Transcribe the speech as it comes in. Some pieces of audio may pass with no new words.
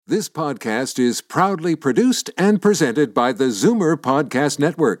This podcast is proudly produced and presented by the Zoomer Podcast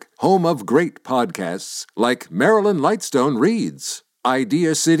Network, home of great podcasts like Marilyn Lightstone Reads,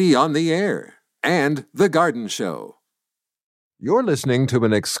 Idea City on the Air, and The Garden Show. You're listening to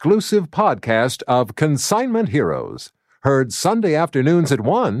an exclusive podcast of Consignment Heroes, heard Sunday afternoons at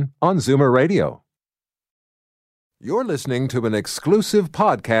 1 on Zoomer Radio. You're listening to an exclusive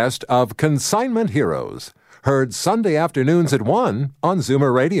podcast of Consignment Heroes, heard Sunday afternoons at 1 on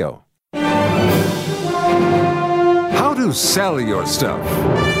Zoomer Radio. How to sell your stuff.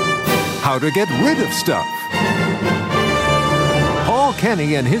 How to get rid of stuff. Paul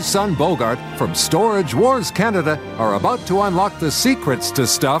Kenny and his son Bogart from Storage Wars Canada are about to unlock the secrets to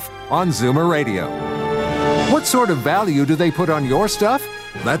stuff on Zoomer Radio. What sort of value do they put on your stuff?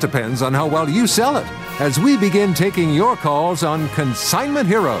 That depends on how well you sell it, as we begin taking your calls on Consignment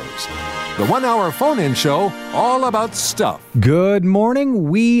Heroes, the 1-hour phone-in show all about stuff. Good morning.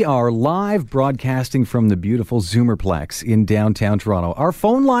 We are live broadcasting from the beautiful Zoomerplex in downtown Toronto. Our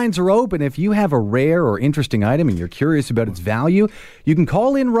phone lines are open. If you have a rare or interesting item and you're curious about its value, you can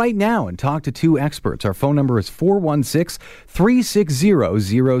call in right now and talk to two experts. Our phone number is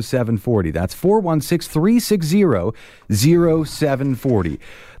 416-360-0740. That's 416-360-0740.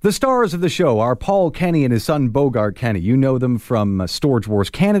 The stars of the show are Paul Kenny and his son Bogart Kenny. You know them from Storage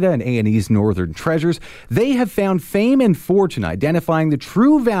Wars Canada and A&E's Northern Treasures. They have found fame and fortune identifying the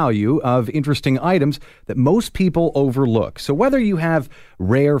true value of interesting items that most people overlook. So whether you have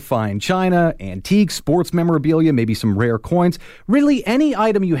rare fine china, antique sports memorabilia, maybe some rare coins, really any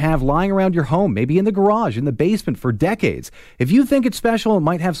item you have lying around your home, maybe in the garage, in the basement for decades. If you think it's special and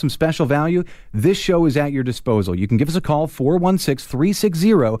might have some special value, this show is at your disposal. You can give us a call,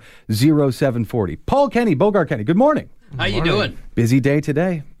 416-360-0740. Paul Kenny, Bogart Kenny, good morning. How you doing? Busy day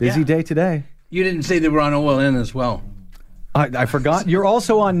today. Busy day today. You didn't say they were on OLN as well. I forgot. You're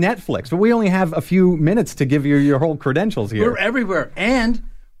also on Netflix, but we only have a few minutes to give you your whole credentials here. We're everywhere, and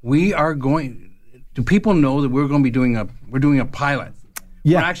we are going. Do people know that we're going to be doing a pilot?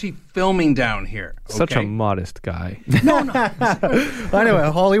 Yeah. We're actually filming down here. Such a modest guy. No.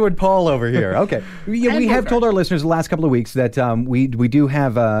 Anyway, Hollywood Paul over here. Okay. We have told our listeners the last couple of weeks that we do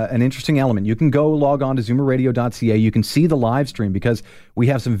have an interesting element. You can go log on to zoomerradio.ca. You can see the live stream because we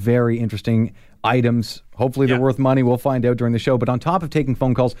have some very interesting items. Hopefully they're worth money. We'll find out during the show. But on top of taking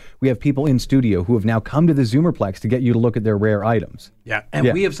phone calls, we have people in studio who have now come to the Zoomerplex to get you to look at their rare items. Yeah,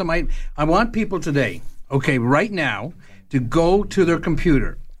 and we have some items. I want people today, right now, to go to their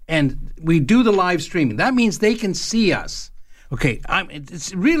computer, and we do the live streaming. That means they can see us. Okay,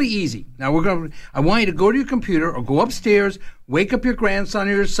 it's really easy. Now I want you to go to your computer or go upstairs, wake up your grandson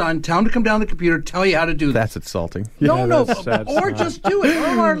or your son, tell him to come down to the computer, tell you how to do this. That's insulting. No, or just do it.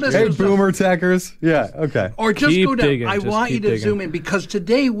 All our listeners. Hey, boomer techers. Yeah, okay. Or just keep go down. digging. I want you to zoom in because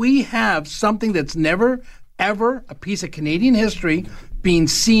today we have something that's never, ever a piece of Canadian history being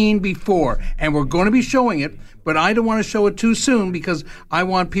seen before, and we're going to be showing it, but I don't want to show it too soon because I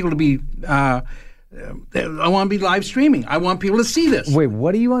want people to be I want to be live streaming. I want people to see this. Wait,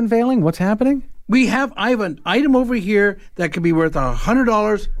 what are you unveiling? What's happening? I have an item over here that could be worth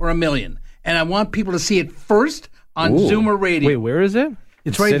 $100 or $1 million, and I want people to see it first on Zoomer Radio. Wait, where is it?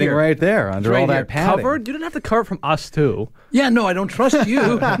 It's right sitting here. right there under all that padding. Covered? You don't have to cover it from us, too. Yeah, no, I don't trust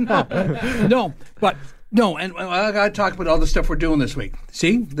you. No, and I got to talk about all the stuff we're doing this week.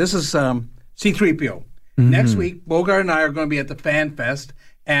 See, this is C3PO. Mm-hmm. Next week, Bogart and I are going to be at the Fan Fest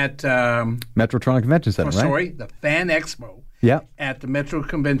at Metro Toronto Convention Center, right? Sorry, the Fan Expo. Yeah. At the Metro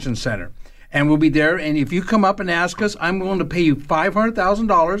Convention Center. And we'll be there, and if you come up and ask us, I'm willing to pay you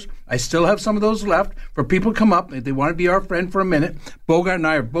 $500,000. I still have some of those left for people to come up if they want to be our friend for a minute. Bogart and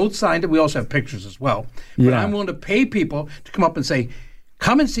I are both signed it. We also have pictures as well. But I'm willing to pay people to come up and say,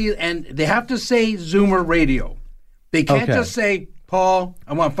 come and see it, and they have to say Zoomer Radio. They can't just say, Paul,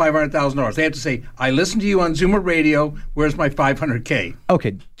 I want $500,000. They have to say, I listen to you on Zoomer Radio. Where's my $500K?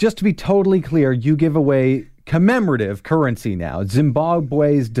 Okay, just to be totally clear, you give away commemorative currency now.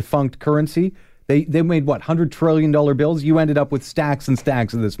 Zimbabwe's defunct currency. They made, what, $100 trillion bills? You ended up with stacks and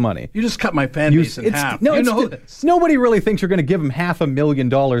stacks of this money. You just cut my fan base in half. No, you know this. Nobody really thinks you're going to give them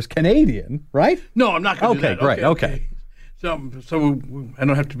 $500,000 Canadian, right? No, I'm not going to do that. Okay, great, okay. So I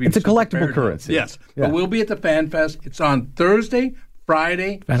don't have to be. It's a collectible currency. Yes, but we'll be at the Fan Fest. It's on Thursday,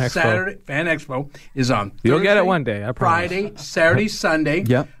 Friday, Saturday. Fan Expo is on Thursday. You'll get it one day, I promise. Friday, Saturday, Sunday.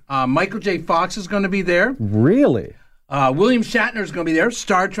 Yep. Michael J. Fox is going to be there. Really? William Shatner is going to be there.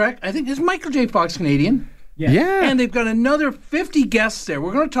 Star Trek. I think is Michael J. Fox Canadian. Yeah. And they've got another 50 guests there.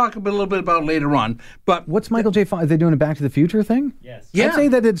 We're going to talk a little bit about later on. But what's Michael J. Fox? Are they doing a Back to the Future thing? Yes. Yeah. I'd say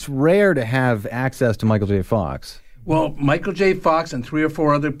that it's rare to have access to Michael J. Fox. Well, Michael J. Fox and 3 or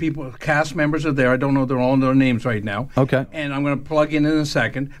 4 other people, cast members are there. I don't know all their names right now. Okay. And I'm going to plug in a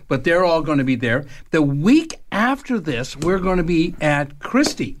second, but they're all going to be there. The week after this, we're going to be at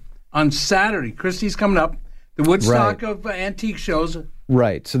Christie on Saturday. Christie's coming up. The Woodstock of antique shows.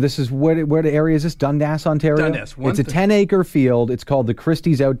 Right. So this is where the area is this? Dundas, Ontario? Dundas. It's a 10-acre field. It's called the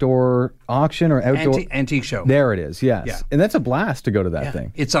Christie's Outdoor Auction or Outdoor... Antique Show. There it is, yes. Yeah. And that's a blast to go to that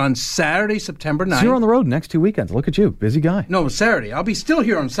thing. It's on Saturday, September 9th. So you're on the road next 2 weekends. Look at you. Busy guy. No, Saturday. I'll be still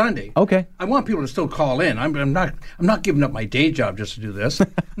here on Sunday. Okay. I want people to still call in. I'm not giving up my day job just to do this.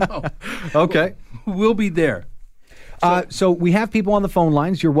 No. Okay. We'll be there. So we have people on the phone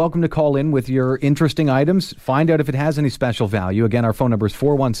lines. You're welcome to call in with your interesting items. Find out if it has any special value. Again, our phone number is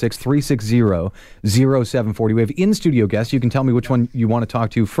 416-360-0740. We have in-studio guests. You can tell me which one you want to talk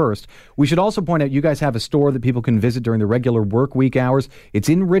to first. We should also point out you guys have a store that people can visit during the regular work week hours. It's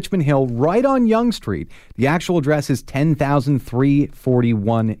in Richmond Hill, right on Yonge Street. The actual address is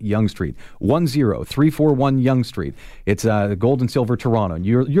 10,341 Yonge Street. 10341 Yonge Street. It's Gold and Silver Toronto.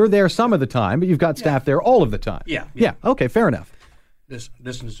 You're there some of the time, but you've got staff there all of the time. Yeah. Okay, fair enough. Listen to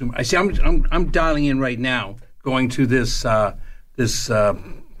Zoomer. I see. I'm dialing in right now, going to this not the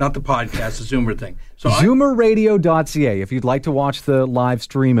podcast, the Zoomer thing. So Zoomerradio.ca if you'd like to watch the live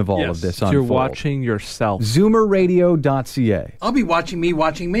stream of all of this unfold. You're watching yourself. Zoomerradio.ca. I'll be watching me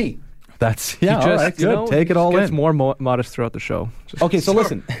watching me. That's all right. Good. Take it all gets in. more modest throughout the show. Okay, so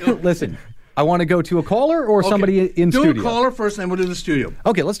listen. I want to go to a caller or somebody in studio. Do a caller first, and then we'll do the studio.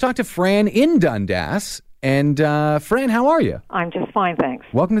 Okay, let's talk to Fran in Dundas. And Fran, how are you? I'm just fine, thanks.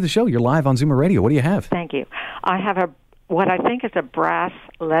 Welcome to the show. You're live on Zoomer Radio. What do you have? Thank you. I have what I think is a brass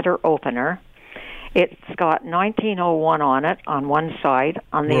letter opener. It's got 1901 on it on one side.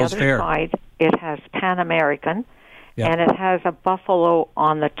 On the World's other Fair. side, it has Pan American, Yep. and it has a buffalo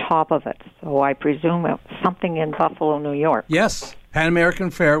on the top of it. So I presume it's something in Buffalo, New York. Yes. Pan American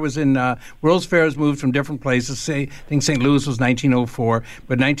Fair was in, World's Fair has moved from different places. I think St. Louis was 1904,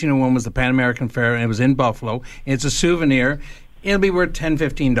 but 1901 was the Pan American Fair, and it was in Buffalo. It's a souvenir. It'll be worth $10,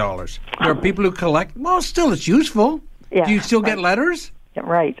 $15. There are people who collect. Well, still, it's useful. Yeah, Do you still get letters?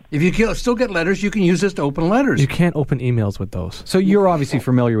 Right. If you still get letters, you can use this to open letters. You can't open emails with those. So you're obviously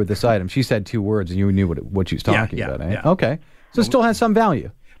familiar with this item. She said 2 words, and you knew what she was talking Yeah, about, eh? yeah. Okay. So it still has some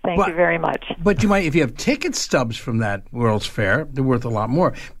value. Thank you very much. But you might, if you have ticket stubs from that World's Fair, they're worth a lot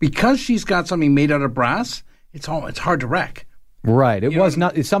more. Because she's got something made out of brass, it's hard to wreck. Right.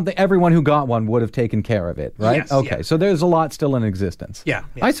 It's something everyone who got one would have taken care of it, right? Yes, okay. yeah. So there's a lot still in existence. Yeah.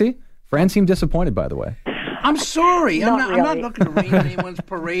 I see. Fran seemed disappointed, by the way. I'm sorry. I'm not really. looking to rain anyone's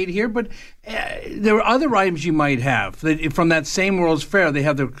parade here, but there are other items you might have. From that same World's Fair, they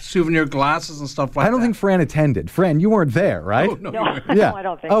have the souvenir glasses and stuff like that. I don't think Fran attended. Fran, you weren't there, right? Oh, no. No, Yeah. no, I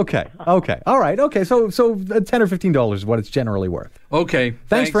don't think Okay. Okay. All right. Okay. So $10 or $15 is what it's generally worth. Okay.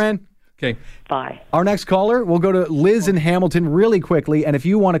 Thanks, Fran. Okay. Bye. Our next caller, we'll go to Liz in Hamilton really quickly. And if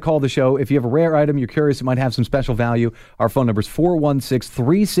you want to call the show, if you have a rare item, you're curious, it might have some special value, our phone number is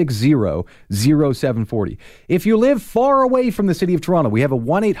 416-360-0740. If you live far away from the city of Toronto, we have a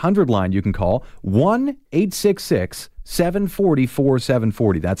 1-800 line you can call,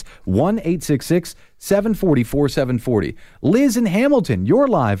 1-866-740-4740. That's 1-866-740-4740. Liz in Hamilton, you're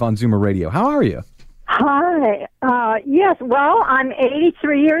live on Zoomer Radio. How are you? Hi. Yes, well, I'm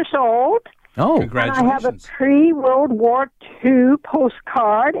 83 years old. Oh, And I have a Congratulations. pre-World War II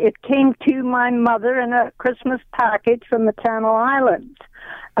postcard. It came to my mother in a Christmas package from the Channel Islands.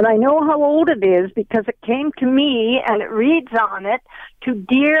 And I know how old it is because it came to me and it reads on it, to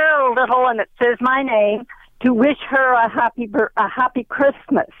dear little, and it says my name, to wish her a happy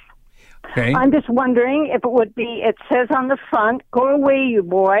Christmas. Okay. I'm just wondering if it would be, it says on the front, "Go away, you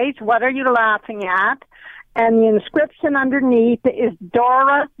boys. What are you laughing at?" And the inscription underneath is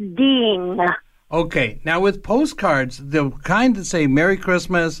Dora Dean. Okay. Now, with postcards, the kind that say Merry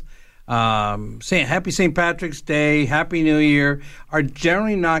Christmas, say Happy St. Patrick's Day, Happy New Year, are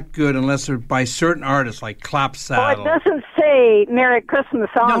generally not good unless they're by certain artists like Clap Oh, Saddle. it doesn't say Merry Christmas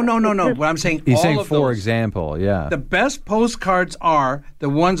on No. it. It just- What I'm saying, he's all saying, of for those. example, yeah. The best postcards are the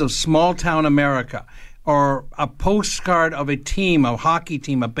ones of small town America, or a postcard of a team, a hockey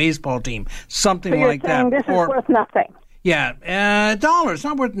team, a baseball team, something So you're like saying that. this is worth nothing. Yeah, $1. It's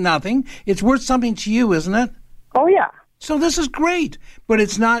not worth nothing. It's worth something to you, isn't it? Oh, yeah. So this is great, but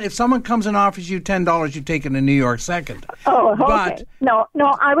it's not. If someone comes and offers you $10, you take it in New York second. Oh, okay. But No,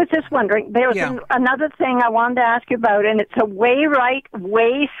 I was just wondering. There's Yeah. another thing I wanted to ask you about, and it's a Wayrite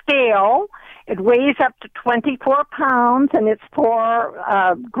weigh scale. It weighs up to 24 pounds, and it's for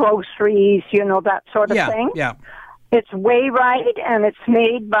groceries, that sort of thing. yeah. It's Wayrite, and it's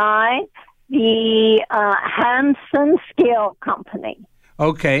made by the Hansen Scale Company.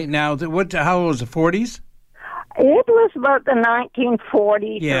 Okay, now how old was it? 40s? It was about the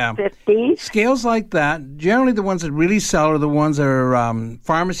 1940s Yeah. or 50s. Scales like that, generally the ones that really sell are the ones that are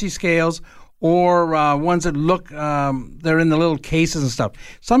pharmacy scales or ones that look, they're in the little cases and stuff.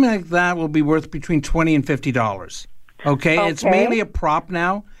 Something like that will be worth between $20 and $50. Okay? It's mainly a prop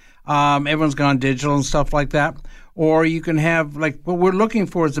now. Everyone's gone digital and stuff like that. Or you can have, like, what we're looking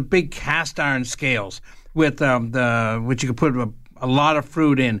for is the big cast iron scales with which you can put a lot of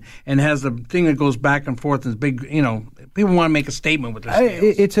fruit in, and has the thing that goes back and forth and it's big, people want to make a statement with their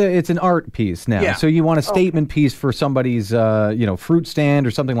scales. It's an art piece now. Yeah. So you want a statement piece for somebody's fruit stand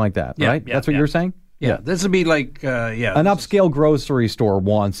or something like that, right? Yeah, That's what you're saying? Yeah, this would be like, An upscale grocery store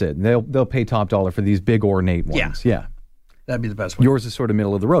wants it. And they'll pay top dollar for these big ornate ones. Yeah. That'd be the best one. Yours is sort of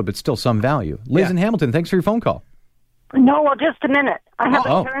middle of the road, but still some value. Liz in Hamilton, thanks for your phone call. No, well, just a minute. I have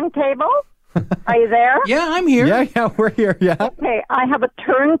a turntable. Are you there? Yeah, I'm here. Yeah, we're here, yeah. Okay, I have a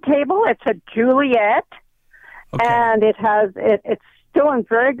turntable. It's a Juliet, and it's still in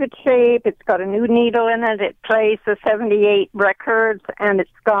very good shape. It's got a new needle in it. It plays the 78 records, and it's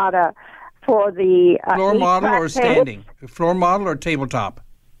got for the floor model or tapes. standing? Floor model or tabletop?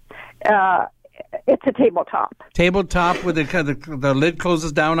 It's a tabletop. Tabletop with the lid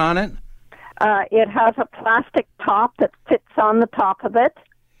closes down on it? It has a plastic top that fits on the top of it.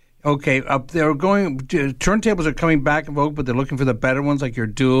 Okay, turntables are coming back in vogue, but they're looking for the better ones like your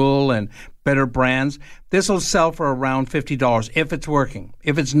Dual and better brands. This will sell for around $50 if it's working.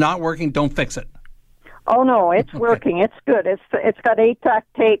 If it's not working, don't fix it. Oh no, it's working. It's good. It's got 8-track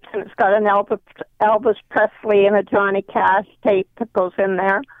tapes, and it's got an Elvis Presley and a Johnny Cash tape that goes in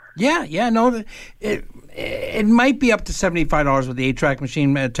there. Yeah, no, it might be up to $75 with the 8-track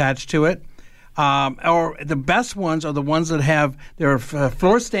machine attached to it. Or the best ones are the ones that they're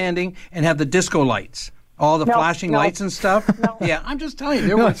floor standing and have the disco lights, all the flashing lights and stuff. Yeah, I'm just telling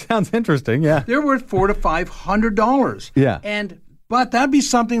you, it sounds interesting. Yeah, they're worth $400 to $500. Yeah, but that'd be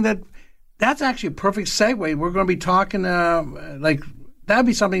something that's actually a perfect segue. We're going to be talking that'd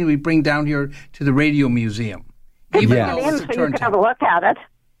be something we bring down here to the Radio Museum. Even though it's a so you can have a look at it.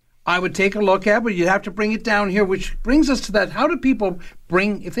 I would take a look at, but you'd have to bring it down here, which brings us to that. How do people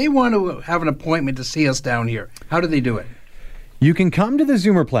if they want to have an appointment to see us down here, how do they do it? You can come to the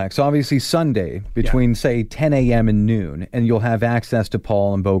Zoomerplex, obviously Sunday, between, say, 10 a.m. and noon, and you'll have access to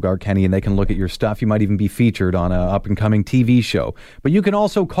Paul and Bogart Kenny, and they can look at your stuff. You might even be featured on an up-and-coming TV show. But you can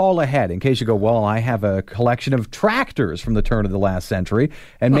also call ahead in case you go, well, I have a collection of tractors from the turn of the last century,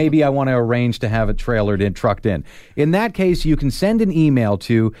 and maybe I want to arrange to have it trailered in, trucked in. In that case, you can send an email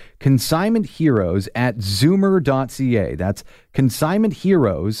to consignmentheroes@zoomer.ca. That's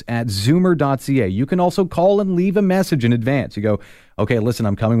consignmentheroes@zoomer.ca. You can also call and leave a message in advance. You go, okay, listen,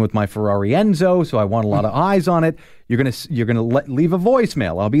 I'm coming with my Ferrari Enzo, so I want a lot of eyes on it. You're gonna leave a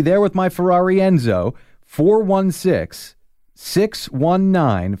voicemail. I'll be there with my Ferrari Enzo,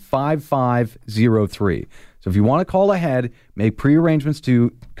 416-619-5503. So if you want to call ahead, make pre-arrangements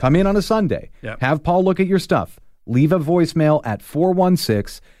to come in on a Sunday, have Paul look at your stuff, leave a voicemail at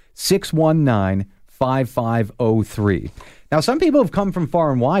 416-619-5503. Now, some people have come from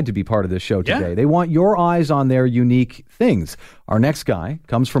far and wide to be part of this show today. Yeah. They want your eyes on their unique things. Our next guy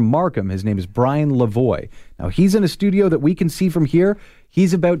comes from Markham. His name is Brian Lavoie. Now, he's in a studio that we can see from here.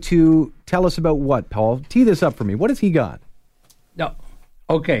 He's about to tell us about what, Paul? Tee this up for me. What has he got? No.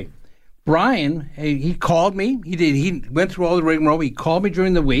 Okay. Brian, he called me. He went through all the rigmarole. He called me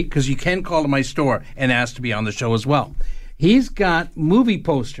during the week because you can call to my store and ask to be on the show as well. He's got movie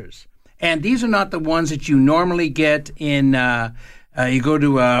posters. And these are not the ones that you normally get in, you go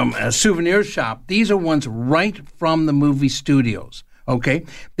to a souvenir shop. These are ones right from the movie studios, okay?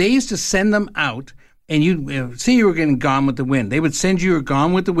 They used to send them out, and you say you were getting Gone with the Wind. They would send you your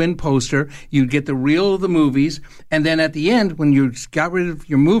Gone with the Wind poster. You'd get the reel of the movies, and then at the end, when you got rid of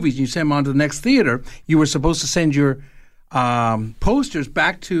your movies and you sent them on to the next theater, you were supposed to send your posters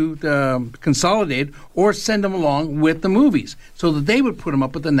back to the Consolidated or send them along with the movies so that they would put them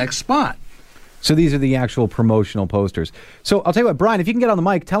up at the next spot. So these are the actual promotional posters. So I'll tell you what, Brian, if you can get on the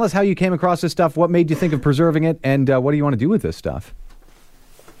mic, tell us how you came across this stuff, what made you think of preserving it, and what do you want to do with this stuff?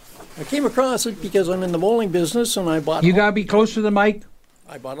 I came across it because I'm in the bowling business, and I bought... You got to be close to the mic.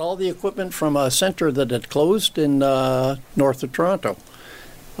 I bought all the equipment from a center that had closed in north of Toronto.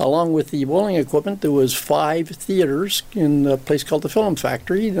 Along with the bowling equipment, there was 5 theaters in a place called the Film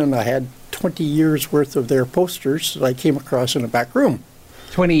Factory, and I had 20 years worth of their posters that I came across in a back room.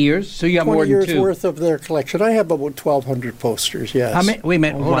 20 years? So you got more than 2. 20 years worth of their collection. I have about 1,200 posters, yes. How many? Wait a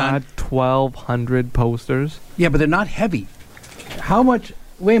minute, hold on. 1,200 posters? Yeah, but they're not heavy. How much?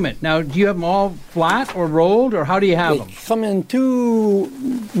 wait a minute. Now, do you have them all flat or rolled, or how do you have They them? come in two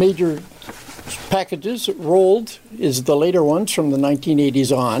major packages. Rolled is the later ones from the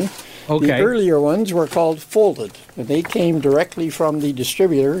 1980s on. Okay. The earlier ones were called folded, and they came directly from the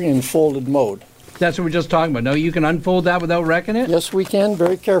distributor in folded mode. That's what we're just talking about. No, you can unfold that without wrecking it? Yes, we can,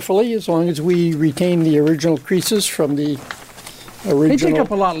 very carefully, as long as we retain the original creases from the original. They take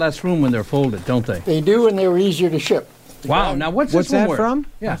up a lot less room when they're folded, don't they? They do, and they were easier to ship. Wow. Now, what's this that one worth? from?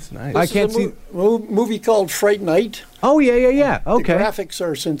 Yeah. That's nice. I This is can't a see. movie called Fright Night. Oh, yeah. Okay. The graphics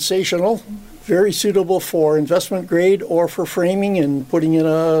are sensational, very suitable for investment grade or for framing and putting in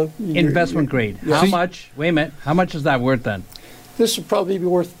a... Investment grade. How much? Wait a minute. How much is that worth then? This would probably be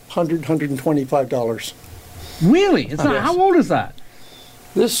worth $125. Really? It's not. How old is that?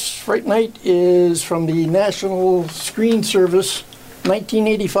 This Fright Night is from the National Screen Service,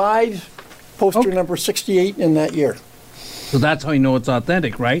 1985, poster number 68 in that year. So that's how you know it's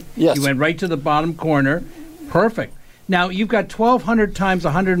authentic, right? Yes. You went right to the bottom corner. Perfect. Now, you've got 1,200 times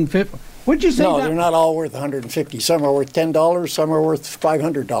 150. What'd you say? No, that- they're not all worth 150. Some are worth $10, some are worth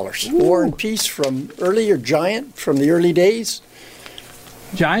 $500. War and Peace from earlier, Giant from the early days,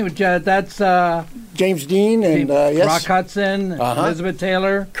 Giant, that's James Dean and yes, Rock Hudson, Elizabeth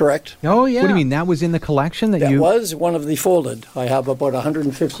Taylor. correct. Oh, yeah. What do you mean? That was in the collection that That you... was one of the folded. I have about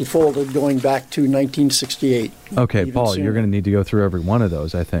 150 folded going back to 1968. Okay, Even Paul, sooner. you're going to need to go through every one of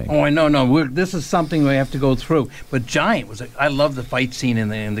those, I think. Oh, I know. No, this is something we have to go through. But Giant was. I love the fight scene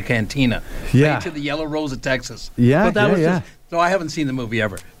in the cantina. Yeah. Right to the Yellow Rose of Texas. Yeah, But that yeah, was yeah. Just, so I haven't seen the movie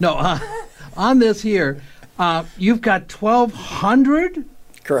ever. No, on this here, you've got 1,200.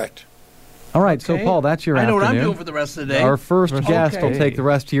 Correct. All right, so Okay. Paul, that's your I know afternoon. what I'm doing for the rest of the day. Our first guest will Okay. take the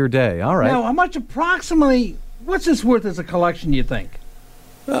rest of your day. All right. Now, how much approximately? What's this worth as a collection? You think?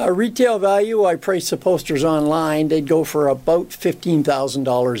 Retail value, I price the posters online. They'd go for about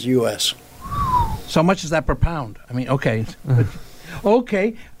 $15,000 US. So how much is that per pound? I mean, okay,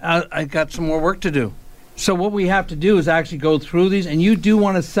 okay. I got some more work to do. So what we have to do is actually go through these, and you do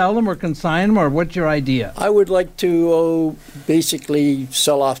want to sell them or consign them, or what's your idea? I would like to basically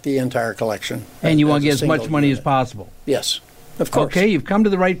sell off the entire collection. And you want to get as much single money unit. as possible. Yes, of course. Okay, you've come to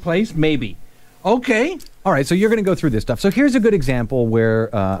the right place, maybe. Okay. All right, so you're going to go through this stuff. So here's a good example where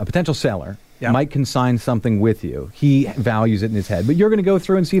a potential seller Yeah. might consign something with you. He values it in his head, but you're going to go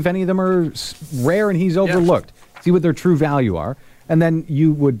through and see if any of them are rare and he's overlooked. See what their true value are, and then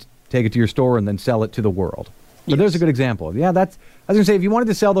you would take it to your store and then sell it to the world. So there's a good example. Yeah, that's. I was going to say, if you wanted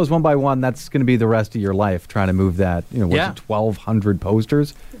to sell those one by one, that's going to be the rest of your life trying to move that. You know, what's Yeah. it, 1,200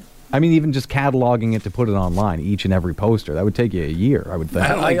 posters? I mean, even just cataloging it to put it online, each and every poster, that would take you a year, I would think. I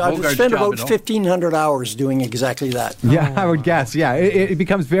don't like I would Bogart's spend job about at all. 1,500 hours doing exactly that. Yeah, I would guess. Yeah, it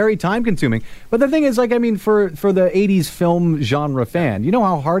becomes very time consuming. But the thing is, like, I mean, for the 80s film genre fan, you know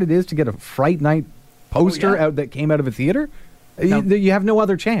how hard it is to get a Fright Night poster yeah. out that came out of a theater? Now- You have no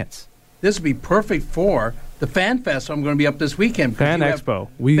other chance. This would be perfect for the Fan Fest. I'm going to be up this weekend. because Fan you have Expo.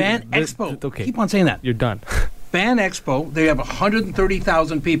 Fan Expo. Okay. Keep on saying that. You're done. Fan Expo, they have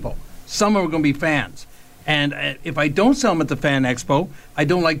 130,000 people. Some are going to be fans. And if I don't sell them at the Fan Expo, I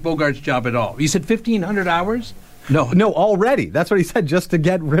don't like Bogart's job at all. You said 1,500 hours? No, already. That's what he said, just to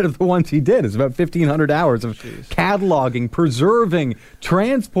get rid of the ones he did. It's about 1,500 hours of cataloging, preserving,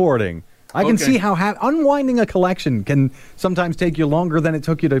 transporting. I can Okay. see how unwinding a collection can sometimes take you longer than it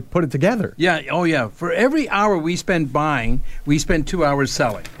took you to put it together. Yeah, oh yeah. For every hour we spend buying, we spend 2 hours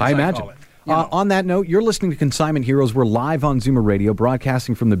selling. as I imagine. call it. You know. On that note, you're listening to Consignment Heroes. We're live on Zoomer Radio,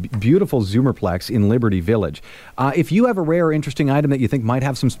 broadcasting from the beautiful Zoomerplex in Liberty Village. If you have a rare or interesting item that you think might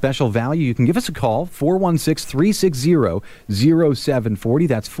have some special value, you can give us a call, 416-360-0740.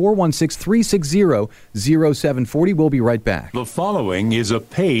 That's 416-360-0740. We'll be right back. The following is a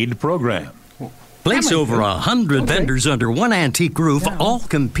paid program. Place over 100 vendors under one antique roof, all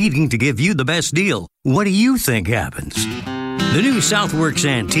competing to give you the best deal. What do you think happens? The new Southworks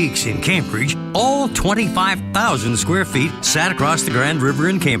Antiques in Cambridge, all 25,000 square feet, sat across the Grand River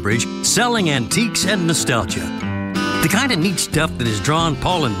in Cambridge, selling antiques and nostalgia. The kind of neat stuff that has drawn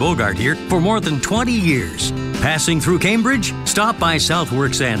Paul and Bogart here for more than 20 years. Passing through Cambridge? Stop by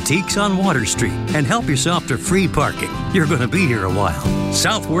Southworks Antiques on Water Street and help yourself to free parking. You're going to be here a while.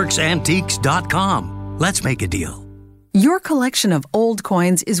 SouthworksAntiques.com. Let's make a deal. Your collection of old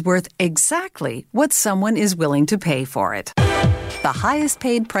coins is worth exactly what someone is willing to pay for it. The highest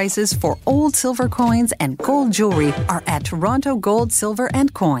paid prices for old silver coins and gold jewelry are at Toronto Gold, Silver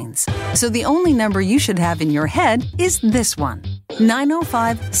and Coins. So the only number you should have in your head is this one,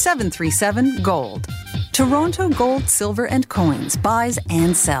 905-737-GOLD. Toronto Gold, Silver and Coins buys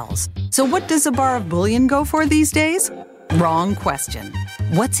and sells. So what does a bar of bullion go for these days? Wrong question.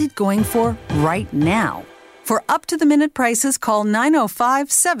 What's it going for right now? For up-to-the-minute prices, call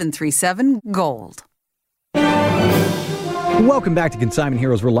 905-737-GOLD. Welcome back to Consignment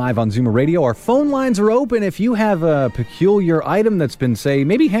Heroes. We're live on Zoomer Radio. Our phone lines are open. If you have a peculiar item that's been, say,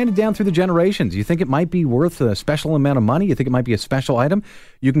 maybe handed down through the generations, you think it might be worth a special amount of money, you think it might be a special item,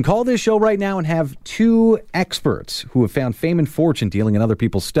 you can call this show right now and have two experts who have found fame and fortune dealing in other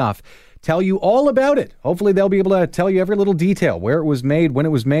people's stuff tell you all about it. Hopefully they'll be able to tell you every little detail, where it was made, when it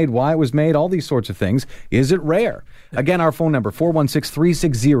was made, why it was made, all these sorts of things. Is it rare? Again, our phone number,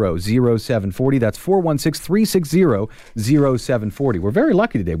 416-360-0740. That's 416-360-0740. We're very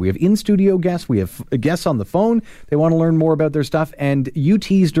lucky today. We have in-studio guests. We have guests on the phone. They want to learn more about their stuff. And you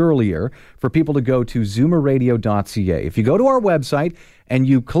teased earlier for people to go to zoomerradio.ca. If you go to our website and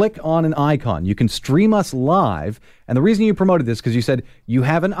you click on an icon, you can stream us live. And the reason you promoted this, because you said you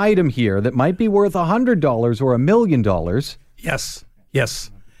have an item here that might be worth $100 or $1 million. Yes.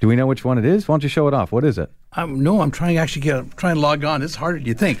 Do we know which one it is? Why don't you show it off? What is it? No, I'm trying to log on. It's harder than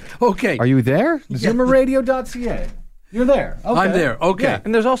you think. Okay. Are you there? Yeah. Zoomerradio.ca. You're there. Okay. I'm there. Okay. Yeah.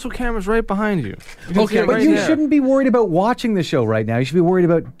 And there's also cameras right behind you. Okay. But you shouldn't be worried about watching the show right now. You should be worried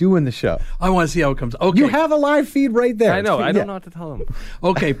about doing the show. I want to see how it comes. Okay. You have a live feed right there. I know. I don't know what to tell them.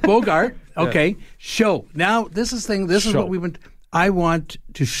 Okay. Bogart. Okay. Show. Now, this is what we've been... I want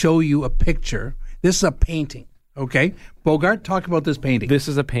to show you a picture. This is a painting. Okay. Bogart, talk about this painting. This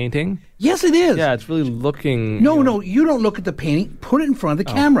is a painting? Yes, it is. Yeah, it's really looking... No, you don't look at the painting. Put it in front of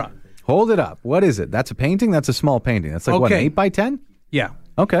the camera. Hold it up. What is it? That's a painting? That's a small painting. That's like, what, an 8 by 10? Yeah.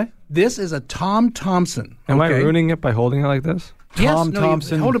 Okay. This is a Tom Thompson. Am I ruining it by holding it like this? Tom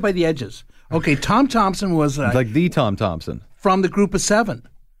Thompson. Hold it by the edges. Okay, Tom Thompson was... like the Tom Thompson. From the group of 7.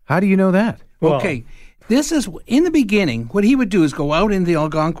 How do you know that? Okay. This is, in the beginning, what he would do is go out into the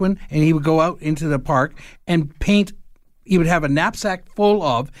Algonquin, and he would go out into the park and paint. He would have a knapsack full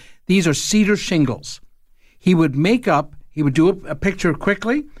of, these are cedar shingles. He would do a picture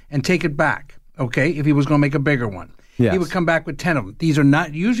quickly and take it back, okay, if he was going to make a bigger one. Yes. He would come back with 10 of them. These are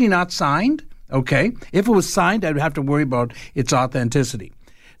usually not signed, okay. If it was signed, I'd have to worry about its authenticity.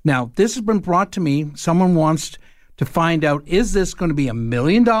 Now, this has been brought to me. Someone wants to find out, is this going to be $1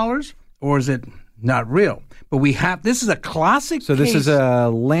 million or is it not real? But this is a classic So this is a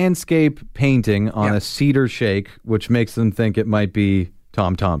landscape painting on a cedar shake, which makes them think it might be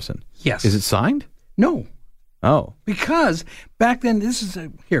Tom Thompson. Yes. Is it signed? No. Oh. Because back then,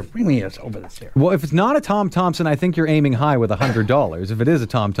 here, bring me over this here. Well, if it's not a Tom Thompson, I think you're aiming high with $100. If it is a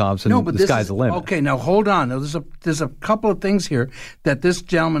Tom Thompson, the sky's the limit. Okay, now hold on. Now, there's a couple of things here that this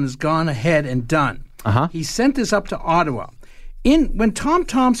gentleman has gone ahead and done. Uh-huh. He sent this up to Ottawa. When Tom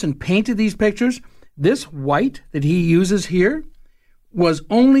Thompson painted these pictures, this white that he uses here was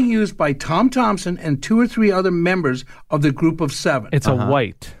only used by Tom Thompson and 2 or 3 other members of the group of 7. It's a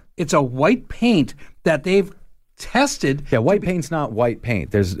white. It's a white paint that they've tested. Yeah, white paint's not white paint.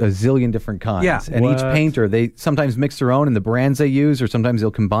 There's a zillion different kinds. Yeah. And each painter, they sometimes mix their own in the brands they use, or sometimes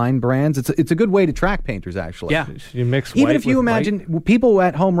they'll combine brands. It's a good way to track painters, actually. Yeah. You mix Even white if you with imagine white. people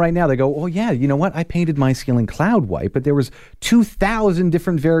at home right now, they go, oh yeah, you know what? I painted my ceiling cloud white, but there was 2,000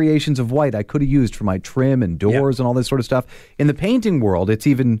 different variations of white I could have used for my trim and doors and all this sort of stuff. In the painting world, it's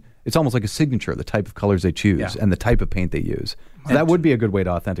almost like a signature, the type of colors they choose and the type of paint they use. So that would be a good way to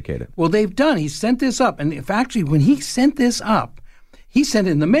authenticate it. Well, they've done. He sent this up. And if actually, when he sent this up, he sent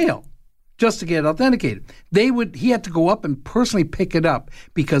it in the mail just to get it authenticated. He had to go up and personally pick it up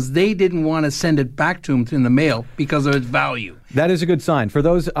because they didn't want to send it back to him in the mail because of its value. That is a good sign. For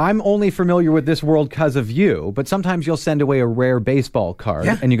those, I'm only familiar with this world because of you, but sometimes you'll send away a rare baseball card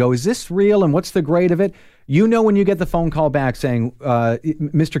and you go, is this real and what's the grade of it? You know when you get the phone call back saying,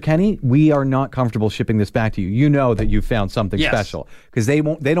 Mr. Kenny, we are not comfortable shipping this back to you. You know that you found something special because they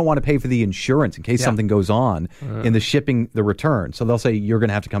don't want to pay for the insurance in case something goes on in the shipping, the return. So they'll say, you're going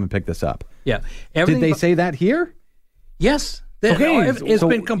to have to come and pick this up. Yeah. Did they say that here? Yes. Okay. It's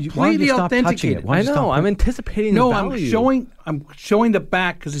been completely authenticated. I know. I'm anticipating the value. I'm showing the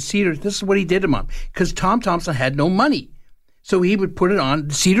back because the cedar. This is what he did to him because Tom Thompson had no money. So he would put it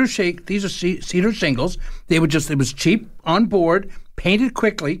on cedar shake. These are cedar shingles. It was cheap on board, painted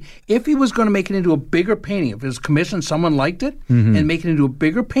quickly. If he was going to make it into a bigger painting, if it was commissioned, someone liked it, and make it into a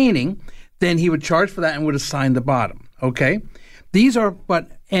bigger painting, then he would charge for that and would have signed the bottom. Okay,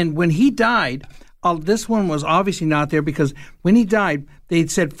 and when he died, this one was obviously not there because when he died, they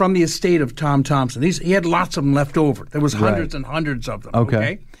said from the estate of Tom Thompson. He had lots of them left over. There was hundreds and hundreds of them.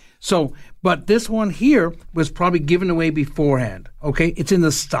 Okay. So, but this one here was probably given away beforehand, okay? It's in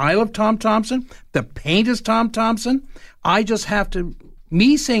the style of Tom Thompson. The paint is Tom Thompson. I just have to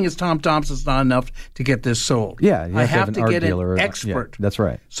Me saying it's Tom Thompson's not enough to get this sold. Yeah, you I have have to to an get art dealer an or- expert. yeah, that's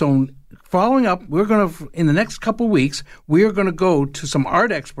right. So following up, we're going to, in the next couple of weeks, we are going to go to some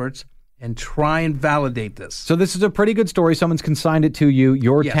art experts and try and validate this. So this is a pretty good story. Someone's consigned it to you.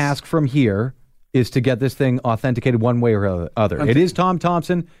 Your Yes. task from here is to get this thing authenticated one way or other. It is Tom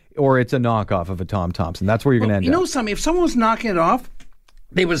Thompson or it's a knockoff of a Tom Thompson. That's where you're going to end You up. know something? If someone was knocking it off,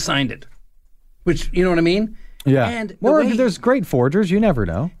 they would have signed it. Which, you know what I mean? Yeah. And or there's great forgers. You never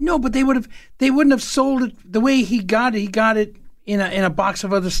know. No, but they wouldn't have sold it the way he got it. He got it in a box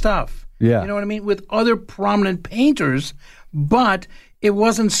of other stuff. Yeah. You know what I mean? With other prominent painters, but it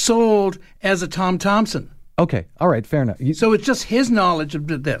wasn't sold as a Tom Thompson. Okay. All right. Fair enough. So it's just his knowledge of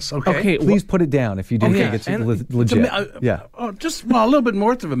this. Okay. Please put it down if you do think it's legit. Yeah. A little bit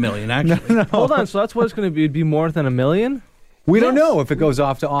north of $1 million, actually. Hold on. So that's what it's going to be. It'd be more than $1 million? We don't know if it goes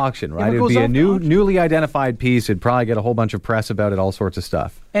off to auction, right? it It'd goes be a off to auction. newly identified piece. It'd probably get a whole bunch of press about it, all sorts of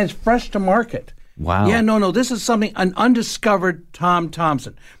stuff. And it's fresh to market. Wow. Yeah, no. This is something, an undiscovered Tom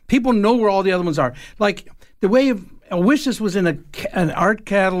Thompson. People know where all the other ones are. Like, the way I wish this was in an art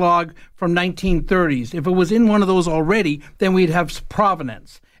catalog from 1930s. If it was in one of those already, then we'd have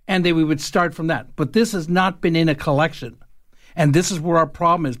provenance, and we would start from that. But this has not been in a collection. And this is where our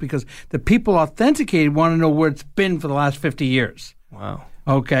problem is, because the people authenticated want to know where it's been for the last 50 years. Wow.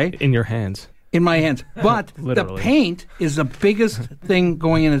 Okay? In your hands. In my hands. But the Literally. paint is the biggest thing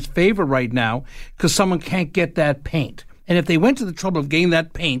going in its favor right now, because someone can't get that paint. And if they went to the trouble of getting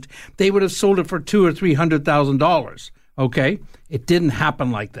that paint, they would have sold it for $200,000 or $300,000. Okay? It didn't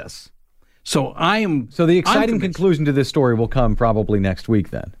happen like this. So the exciting conclusion to this story will come probably next week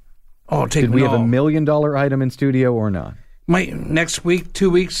then. Oh, Did we have $1 million item in studio or not? Next week, 2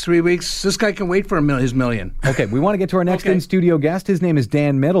 weeks, 3 weeks, this guy can wait for his million. Okay, we want to get to our next in-studio guest. His name is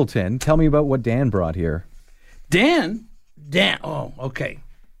Dan Middleton. Tell me about what Dan brought here. Dan, oh, okay.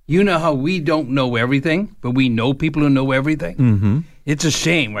 You know how we don't know everything, but we know people who know everything? Mm-hmm. It's a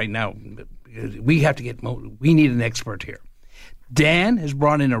shame right now. We need an expert here. Dan has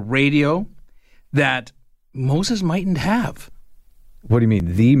brought in a radio that Moses mightn't have. What do you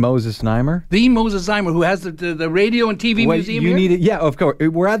mean, the Moses Znaimer? The Moses Znaimer, who has the radio and TV museum here? Need it. Yeah, of course.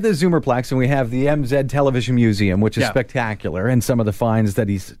 We're at the Zoomerplex, and we have the MZ Television Museum, which is spectacular, and some of the finds that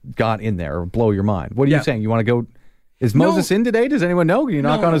he's got in there blow your mind. What are you saying? You want to go... Is Moses in today? Does anyone know? Can you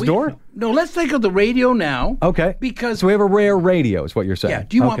knock on his door? No, let's think of the radio now. Okay. Because so we have a rare radio, is what you're saying. Yeah.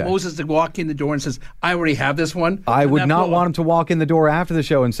 Do you want Moses to walk in the door and says, I already have this one? I would not want him to walk in the door after the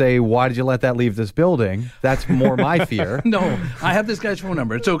show and say, why did you let that leave this building? That's more my fear. No, I have this guy's phone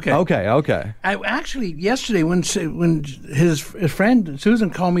number. It's okay. Okay. I actually, yesterday, when his friend Susan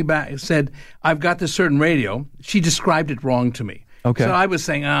called me back and said, I've got this certain radio, she described it wrong to me. Okay. So I was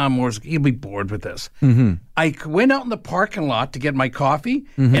saying, Morris, he'll be bored with this. Mm-hmm. I went out in the parking lot to get my coffee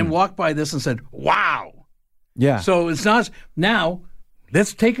and walked by this and said, wow. Yeah. So it's not, now,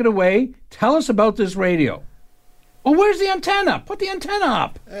 let's take it away. Tell us about this radio. Well, where's the antenna? Put the antenna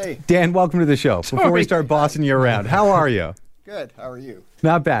up. Hey. Dan, welcome to the show. Sorry. Before we start bossing you around, how are you? Good. How are you?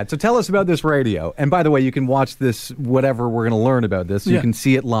 Not bad. So tell us about this radio. And by the way, you can watch this, whatever we're going to learn about this. You can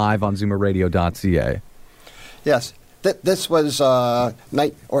see it live on zoomerradio.ca. Yes. This was,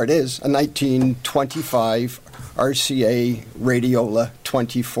 it is, a 1925 RCA Radiola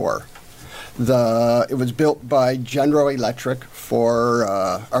 24. It was built by General Electric for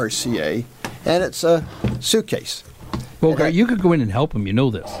RCA, and it's a suitcase. Well, you could go in and help him. You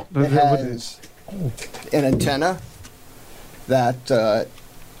know this. It has an antenna that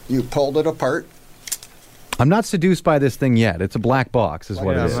you pulled it apart. I'm not seduced by this thing yet. It's a black box is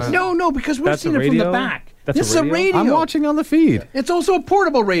what it is. No, because we've seen it from the back. This is a radio. I'm watching on the feed. It's also a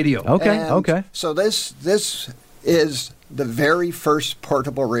portable radio. Okay. So this is the very first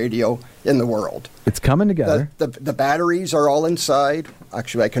portable radio in the world. It's coming together. The batteries are all inside.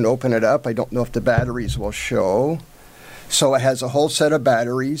 Actually, I can open it up. I don't know if the batteries will show. So it has a whole set of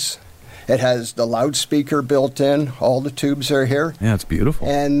batteries. It has the loudspeaker built in. All the tubes are here. Yeah, it's beautiful.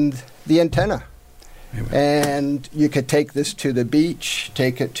 And the antenna. And you could take this to the beach,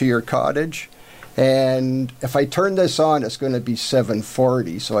 take it to your cottage. And if I turn this on, it's going to be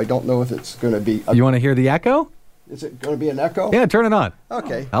 740, so I don't know if it's going to be... You want to hear the echo? Is it going to be an echo? Yeah, turn it on.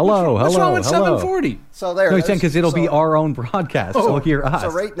 Okay. Hello. What's wrong with 740? So there no, it he's saying is. because it'll be our own broadcast, so hear us. So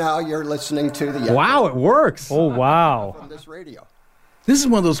right now, you're listening to the echo. Wow, it works. Oh, wow. From this radio. This is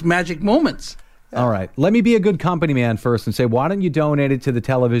one of those magic moments. All right. Let me be a good company man first and say, why don't you donate it to the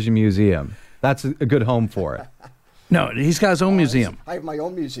Television Museum? That's a good home for it. No, he's got his own museum. I have my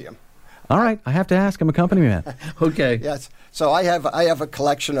own museum. All right. I have to ask. I'm a company man. Okay. Yes. So I have a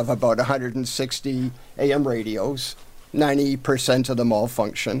collection of about 160 AM radios, 90% of them all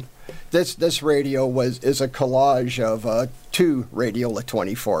function. This radio is a collage of 2 Radiola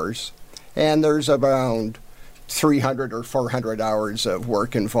 24s, and there's around 300 or 400 hours of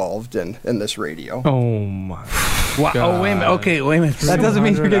work involved in this radio. Oh my! Wow. Oh, wait a minute. Okay, wait a minute. That doesn't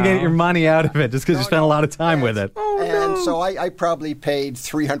mean you're going to get your money out of it just because you spent a lot of time with it. So I probably paid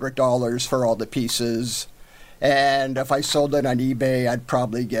 $300 for all the pieces, and if I sold it on eBay, I'd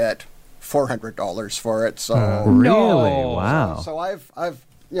probably get $400 for it. So really? Wow. So I've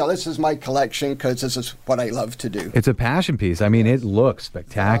this is my collection because this is what I love to do. It's a passion piece. I mean, it looks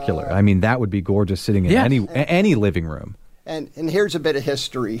spectacular. I mean, that would be gorgeous sitting in any living room. And here's a bit of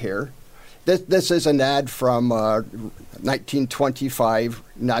history here. This is an ad from 1925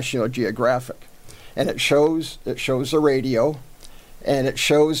 National Geographic, and it shows the radio, and it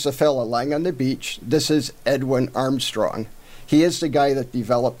shows the fella lying on the beach. This is Edwin Armstrong. He is the guy that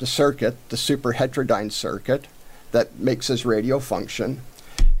developed the circuit, the superheterodyne circuit, that makes his radio function.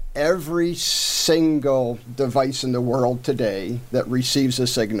 Every single device in the world today that receives a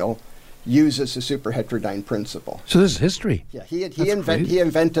signal uses the superheterodyne principle. So this is history. Yeah, he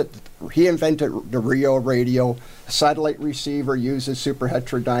invented the Rio radio. A satellite receiver uses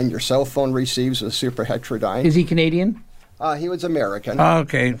superheterodyne. Your cell phone receives a superheterodyne. Is he Canadian? He was American.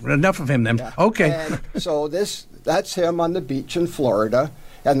 Okay, enough of him then. Yeah. Okay. And so that's him on the beach in Florida,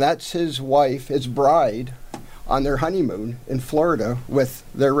 and that's his wife, his bride, on their honeymoon in Florida with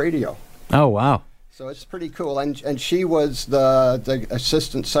their radio. Oh, wow. So it's pretty cool. And she was the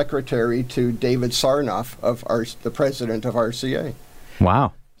assistant secretary to David Sarnoff, the president of RCA.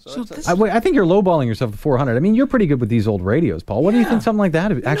 Wow. So I think you're lowballing yourself at 400. I mean, you're pretty good with these old radios, Paul. What do you think something like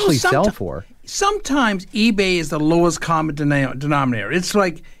that would actually sell for? Sometimes eBay is the lowest common denominator. It's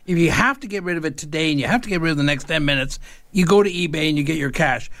like if you have to get rid of it today and you have to get rid of the next 10 minutes, you go to eBay and you get your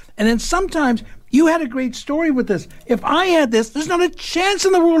cash. And then sometimes you had a great story with this. If I had this, there's not a chance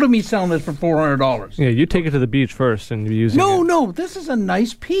in the world of me selling this for $400. Yeah, you take it to the beach first and you use it. No, this is a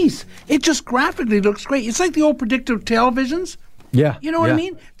nice piece. It just graphically looks great. It's like the old predictive televisions. Yeah. You know what I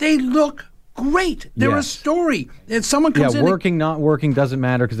mean? They look great. They're a story. If someone comes in. Working, not working doesn't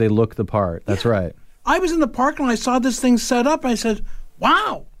matter because they look the part. That's right. I was in the park and I saw this thing set up. And I said,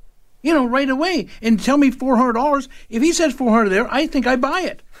 wow. Right away. And tell me $400. If he says $400 there, I think I buy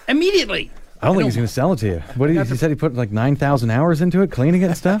it immediately. I don't think he's going to sell it to you. What he said he put like 9,000 hours into it, cleaning it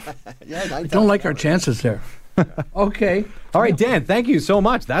and stuff? I don't like our chances there. Okay. All right, Dan, thank you so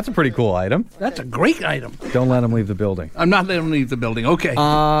much. That's a pretty cool item. That's a great item. Don't let him leave the building. I'm not letting him leave the building. Okay.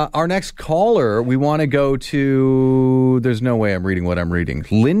 Our next caller, we want to go to... There's no way I'm reading what I'm reading.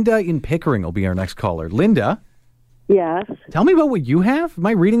 Linda in Pickering will be our next caller. Linda? Yes? Tell me about what you have. Am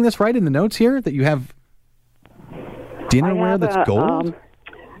I reading this right in the notes here? That you have dinnerware that's gold?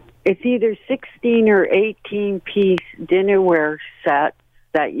 It's either 16 or 18-piece dinnerware set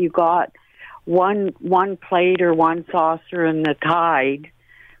that you got one plate or one saucer in the Tide.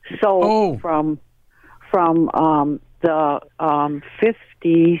 So from the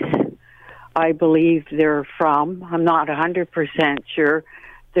 50s, I believe they're from. I'm not 100% sure.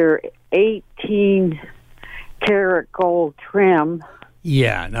 They're 18-karat gold trim.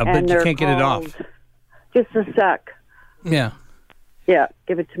 Yeah, but you can't get it off. Just a sec. Yeah. Yeah,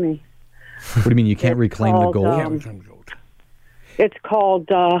 give it to me. What do you mean you can't reclaim the gold? It's called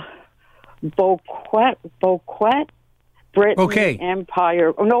Boquet, Britain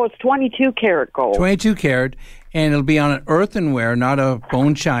Empire. Oh, no, it's 22-karat gold. 22 karat, and it'll be on an earthenware, not a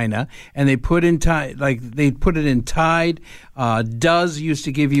bone china. And they put in they put it in Tide. Does used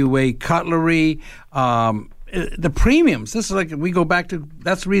to give you away cutlery. The premiums. This is like we go back to.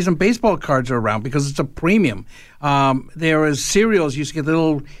 That's the reason baseball cards are around because it's a premium. There is cereals. You used to get the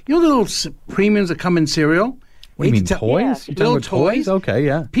little premiums that come in cereal. What do you mean, toys? Yeah. Little toys? Okay,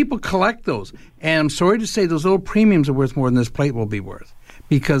 yeah. People collect those. And I'm sorry to say those little premiums are worth more than this plate will be worth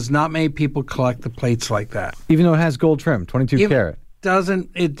because not many people collect the plates like that. Even though it has gold trim, 22 karat.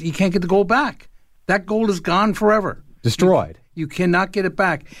 You can't get the gold back. That gold is gone forever. Destroyed. You cannot get it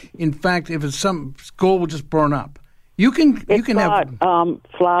back. In fact, if it's gold will just burn up. You can have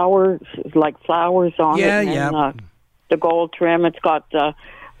flowers on it. Yeah. The gold trim. It's got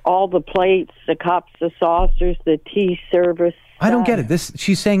all the plates, the cups, the saucers, the tea service. I don't get it.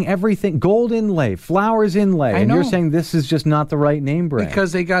 She's saying everything, gold inlay, flowers inlay, and you're saying this is just not the right name brand.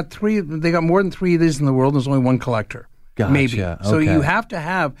 Because they got more than 3 of these in the world, and there's only one collector. Gotcha. Maybe. Okay. So you have to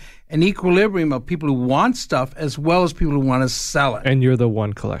have an equilibrium of people who want stuff as well as people who want to sell it. And you're the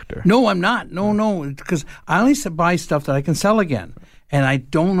one collector. No, I'm not. No, because I only buy stuff that I can sell again. And I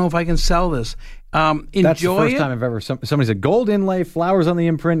don't know if I can sell this. Enjoy That's the first it. time I've ever somebody said gold inlay, flowers on the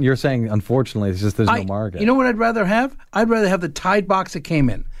imprint. You're saying, unfortunately, it's just there's no market. You know what I'd rather have? I'd rather have the Tide box that came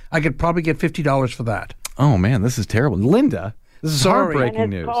in. I could probably get $50 for that. Oh man, this is terrible, Linda. This is heartbreaking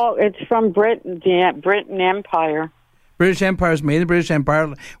And news. it's from Britain, the Britain Empire. British Empire is made in the British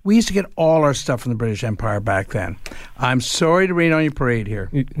Empire. We used to get all our stuff from the British Empire back then. I'm sorry to rain on your parade here.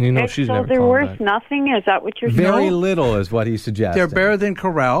 You know, she's so never they're calling worth back. nothing? Is that what you're Very saying? little is what he's suggesting. They're better than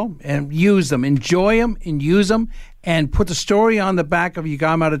Corel, and use them, enjoy them, and use them, and put the story on the back of You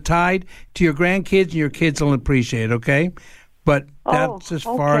Got 'Em Out of Tide to your grandkids, and your kids will appreciate it, okay? But that's as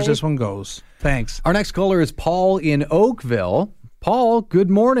far as this one goes. Thanks. Our next caller is Paul in Oakville. Paul, good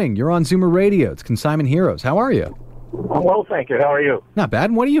morning. You're on Zoomer Radio. It's Consignment Heroes. How are you? Well, thank you. How are you? Not bad.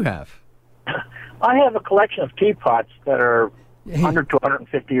 And what do you have? I have a collection of teapots that are 100 to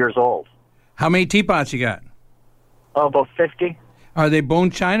 150 years old. How many teapots you got? Oh, about 50. Are they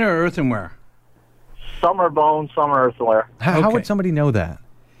bone china or earthenware? Some are bone, some are earthenware. How would somebody know that?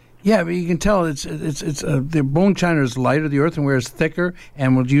 Yeah, but you can tell it's the bone china is lighter, the earthenware is thicker,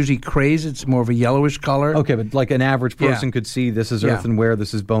 and will usually craze. It's more of a yellowish color. Okay, but like an average person could see this is earthenware,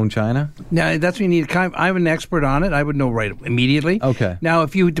 this is bone china? Now, that's what you need. I'm an expert on it. I would know right immediately. Okay. Now,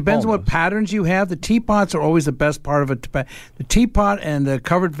 depends on what patterns you have. The teapots are always the best part of it. The teapot and the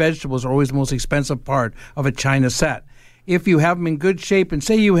covered vegetables are always the most expensive part of a china set. If you have them in good shape, and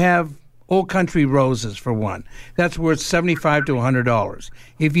say you have Old Country roses for one, that's worth $75 to $100.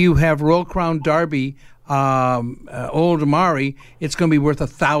 If you have Royal Crown Derby Old Amari, it's going to be worth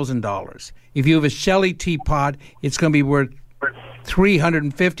 $1,000. If you have a Shelley teapot, it's going to be worth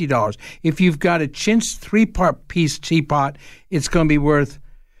 $350. If you've got a Chintz 3-part piece teapot, it's going to be worth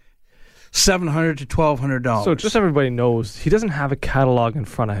 $700 to $1,200. So just so everybody knows, he doesn't have a catalog in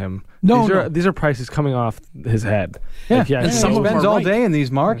front of him. No, these are prices coming off his head. Yeah, Like, and he spends all day in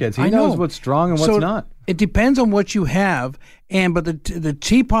these markets. He knows what's strong and what's not. It depends on what you have, but the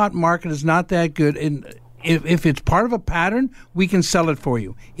teapot market is not that good. And if it's part of a pattern, we can sell it for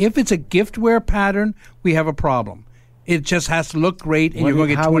you. If it's a giftware pattern, we have a problem. It just has to look great, and you're going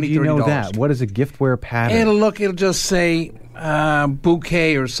to get $20, $30. How would you know that? What is a giftware pattern? It'll just say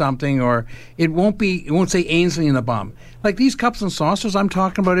bouquet or something, or it won't say Ainsley in the bum. Like these cups and saucers I'm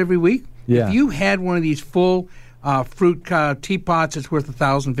talking about every week. Yeah. If you had one of these full fruit teapots, it's worth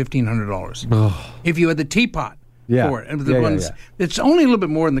 $1,000, $1,500. If you had the teapot for it, and it's only a little bit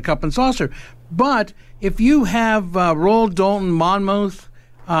more than the cup and saucer. But if you have Royal Dalton Monmouth,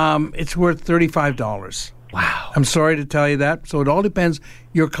 it's worth $35. Wow. I'm sorry to tell you that. So it all depends.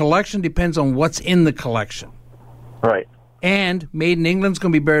 Your collection depends on what's in the collection. Right. And made in England's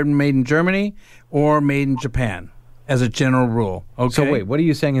going to be better than made in Germany or made in Japan, as a general rule. Okay. So wait, what are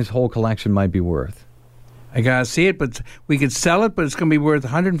you saying his whole collection might be worth? I gotta see it, but we could sell it, but it's going to be worth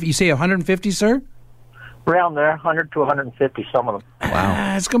 100. You say 150, sir? Around there, 100 to 150, some of them.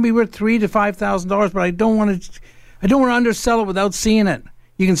 Wow. It's going to be worth $3,000 to $5,000, but I don't want to undersell it without seeing it.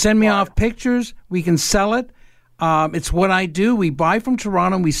 You can send me off pictures. We can sell it. It's what I do. We buy from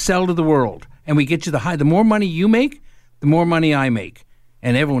Toronto and we sell to the world, and we get you the more money you make, the more money I make,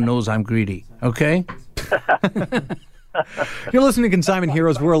 and everyone knows I'm greedy. Okay. You're listening to Consignment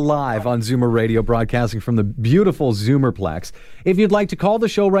Heroes. We're live on Zoomer Radio, broadcasting from the beautiful Zoomerplex. If you'd like to call the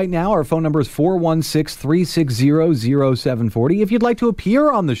show right now, our phone number is 416-360-0740. If you'd like to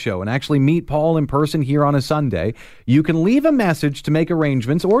appear on the show and actually meet Paul in person here on a Sunday, you can leave a message to make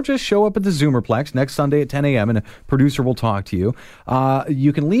arrangements or just show up at the Zoomerplex next Sunday at 10 a.m. and a producer will talk to you.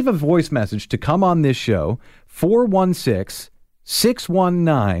 You can leave a voice message to come on this show,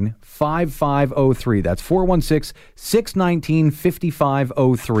 416-619-5503. That's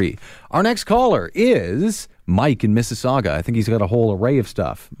 416-619-5503. Our next caller is Mike in Mississauga. I think he's got a whole array of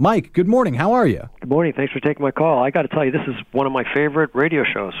stuff. Mike, good morning. How are you? Good morning. Thanks for taking my call. I got to tell you, this is one of my favorite radio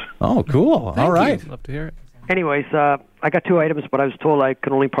shows. Oh, cool. All right. Love to hear it. Anyways, I got two items, but I was told I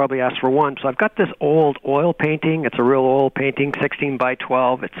could only probably ask for one. So I've got this old oil painting. It's a real oil painting, 16 by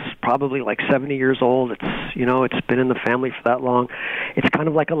 12. It's probably like 70 years old. It's been in the family for that long. It's kind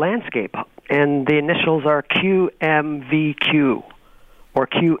of like a landscape, and the initials are QMVQ or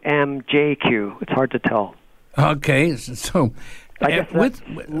QMJQ. It's hard to tell. Okay, so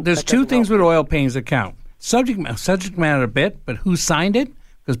there's two things with oil paintings that count: subject matter a bit, but who signed it?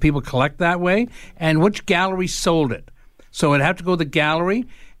 Because people collect that way, and which gallery sold it. So it'd have to go to the gallery,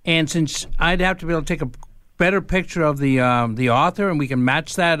 and since I'd have to be able to take a better picture of the author, and we can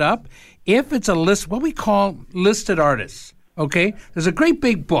match that up. If it's a list, what we call listed artists, okay? There's a great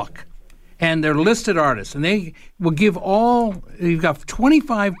big book, And they're listed artists, and they will give you've got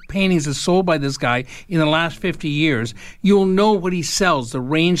 25 paintings that's sold by this guy in the last 50 years. You'll know what he sells, the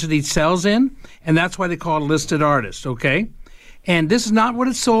range that he sells in, and that's why they call it listed artist, okay? And this is not what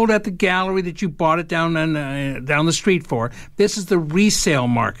it's sold at the gallery that you bought it down the street for. This is the resale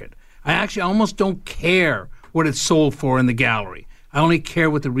market. I actually almost don't care what it's sold for in the gallery. I only care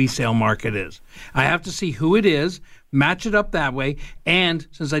what the resale market is. I have to see who it is, match it up that way, and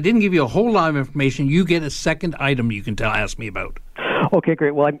since I didn't give you a whole lot of information, you get a second item you can ask me about. Okay,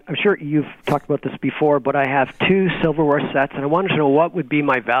 great. Well, I'm sure you've talked about this before, but I have 2 silverware sets, and I wanted to know what would be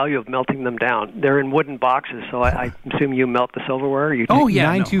my value of melting them down. They're in wooden boxes, so I assume you melt the silverware? Oh, yeah.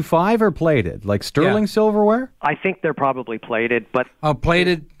 925 or plated? Like sterling silverware? I think they're probably plated, but...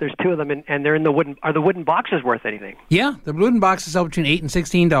 plated? There's 2 of them, and they're in the wooden... Are the wooden boxes worth anything? Yeah, the wooden boxes sell between $8 and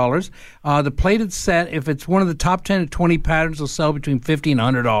 $16. The plated set, if it's one of the top 10 to 20 patterns, will sell between $50 and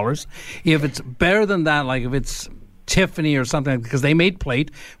 $100. If it's better than that, like if it's Tiffany or something, because they made plate.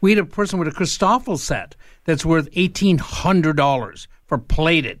 We had a person with a Christoffel set that's worth $1,800 for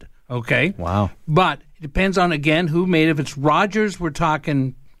plated, okay? Wow. But it depends on, again, who made it. If it's Rogers, we're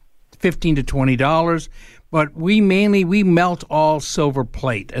talking $15 to $20. But we melt all silver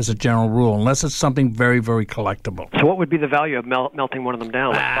plate as a general rule, unless it's something very, very collectible. So what would be the value of melting one of them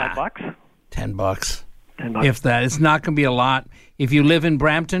down? Like $5? $10. $10. If that, it's not going to be a lot. If you live in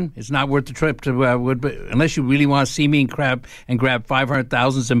Brampton, it's not worth the trip to unless you really want to see me and grab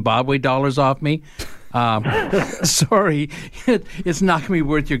 500,000 Zimbabwe dollars off me. Sorry, it's not going to be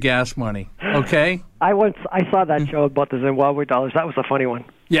worth your gas money. Okay. I saw that show about the Zimbabwe dollars. That was a funny one.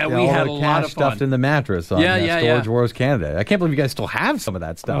 Yeah, we had a lot of fun. Stuffed in the mattress on Storage Wars Canada. I can't believe you guys still have some of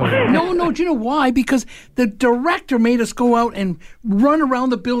that stuff. No. Do you know why? Because the director made us go out and run around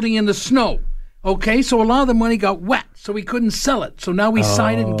the building in the snow. Okay, so a lot of the money got wet, so we couldn't sell it. So now we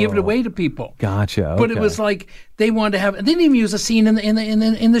sign it and give it away to people. Gotcha. Okay. But it was like they wanted to have. They didn't even use a scene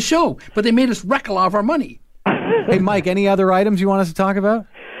in the show, but they made us wreck a lot of our money. Hey, Mike, any other items you want us to talk about?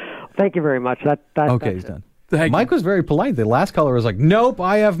 Thank you very much. Okay, he's done. Mike was very polite. The last caller was like, "Nope,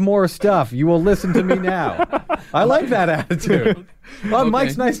 I have more stuff. You will listen to me now." I like that attitude. Well,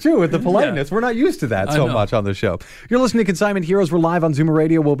 Mike's nice too with the politeness. Yeah. We're not used to that so much on the show. You're listening to Consignment Heroes. We're live on Zoomer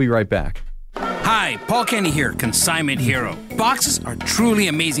Radio. We'll be right back. Hi, Paul Kenny here, Consignment Hero. Boxes are truly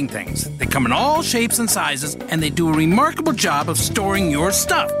amazing things. They come in all shapes and sizes, and they do a remarkable job of storing your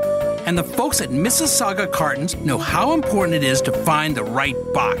stuff. And the folks at Mississauga Cartons know how important it is to find the right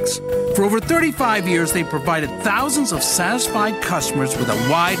box. For over 35 years, they've provided thousands of satisfied customers with a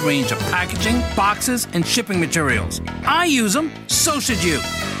wide range of packaging, boxes, and shipping materials. I use them, so should you.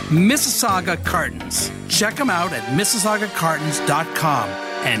 Mississauga Cartons. Check them out at MississaugaCartons.com.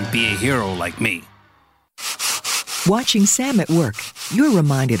 and be a hero like me. Watching Sam at work, you're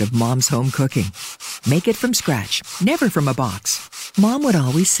reminded of Mom's home cooking. Make it from scratch, never from a box. Mom would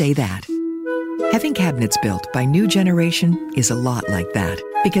always say that. Having cabinets built by New Generation is a lot like that.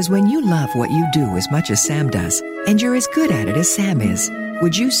 Because when you love what you do as much as Sam does, and you're as good at it as Sam is,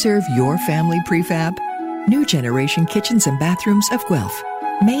 would you serve your family prefab? New Generation Kitchens and Bathrooms of Guelph.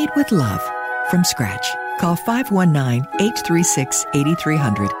 Made with love. From scratch. Call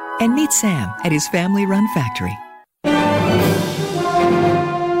 519-836-8300 and meet Sam at his family-run factory.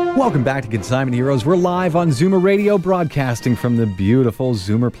 Welcome back to Consignment Heroes. We're live on Zoomer Radio, broadcasting from the beautiful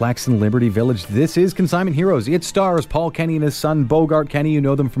Zoomerplex in Liberty Village. This is Consignment Heroes. It stars Paul Kenny and his son, Bogart Kenny. You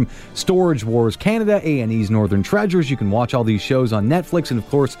know them from Storage Wars Canada, A&E's Northern Treasures. You can watch all these shows on Netflix. And, of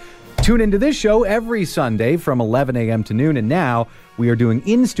course, tune into this show every Sunday from 11 a.m. to noon. And now we are doing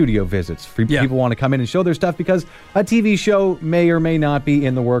in-studio visits for people who want to come in and show their stuff because a TV show may or may not be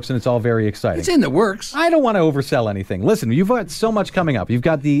in the works, and it's all very exciting. It's in the works. I don't want to oversell anything. Listen, you've got so much coming up. You've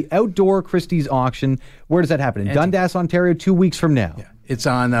got the outdoor Christie's auction. Where does that happen? In Dundas, Ontario, 2 weeks from now. Yeah. It's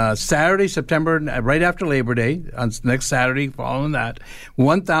on Saturday, September, right after Labor Day, on next Saturday following that.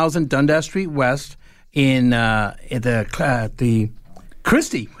 1000 Dundas Street West in the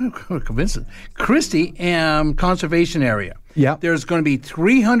Christie Conservation Area. Yeah. There's going to be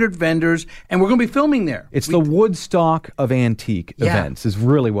 300 vendors, and we're going to be filming there. It's the Woodstock of antique events is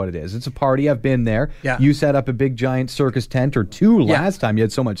really what it is. It's a party. I've been there. Yeah. You set up a big giant circus tent or two last time. You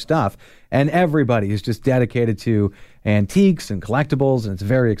had so much stuff. And everybody is just dedicated to antiques and collectibles, and it's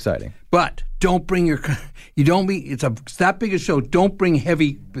very exciting. But don't bring it's that big a show. Don't bring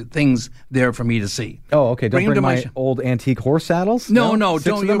heavy things there for me to see. Oh, okay. Don't bring my old antique horse saddles? No.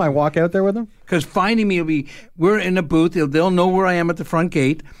 Six of them? I walk out there with them? Because finding me we're in a booth. They'll know where I am at the front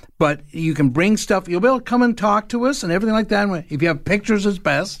gate. But you can bring stuff. You'll be able to come and talk to us and everything like that. If you have pictures, it's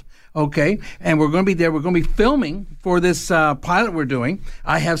best. Okay, and we're going to be there. We're going to be filming for this pilot we're doing.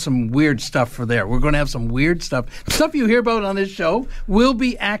 I have some weird stuff for there. We're going to have some weird stuff. Stuff you hear about on this show will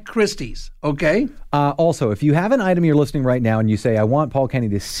be at Christie's, okay? Also, if you have an item you're listening right now and you say, I want Paul Kenny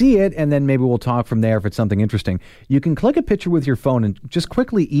to see it, and then maybe we'll talk from there if it's something interesting, you can click a picture with your phone and just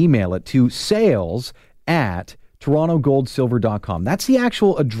quickly email it to sales@torontogoldsilver.com. That's the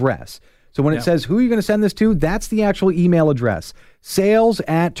actual address. So when it says who you're going to send this to, that's the actual email address.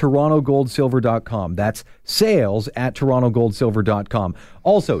 Sales@torontogoldsilver.com. That's sales@torontogoldsilver.com.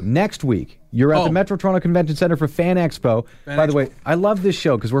 Also, next week, you're at the Metro Toronto Convention Center for Fan Expo. By the way, I love this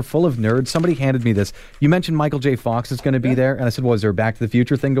show because we're full of nerds. Somebody handed me this. You mentioned Michael J. Fox is going to be there. And I said, well, is there a Back to the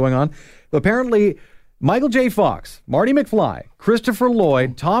Future thing going on? But apparently, Michael J. Fox, Marty McFly, Christopher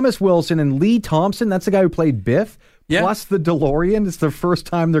Lloyd, Thomas Wilson, and Lee Thompson, that's the guy who played Biff, plus the DeLorean. It's the first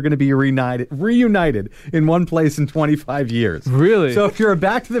time they're going to be reunited in one place in 25 years. Really? So if you're a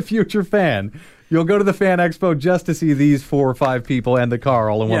Back to the Future fan, you'll go to the Fan Expo just to see these 4 or 5 people and the car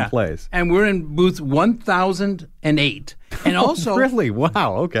all in one place. And we're in booth 1008. And also... Really?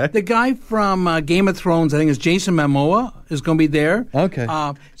 Wow, okay. The guy from Game of Thrones, I think it's Jason Momoa, is going to be there. Okay.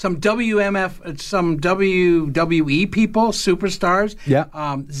 Some some WWE people, superstars. Yeah.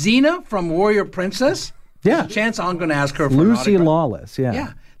 Xena from Warrior Princess. Yeah. There's a chance I'm going to ask her for Lucy an autograph. Lawless,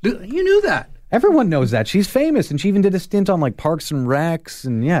 Yeah. You knew that. Everyone knows that. She's famous, and she even did a stint on like Parks and Recs,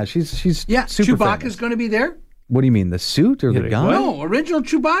 and she's super Chewbacca's famous. going to be there. What do you mean, the suit or the guy? No, original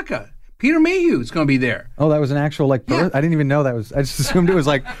Chewbacca. Peter Mayhew is going to be there. Oh, that was an actual I didn't even know that was. I just assumed it was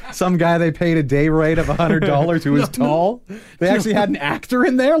like some guy they paid a day rate of $100 who was tall. They actually had an actor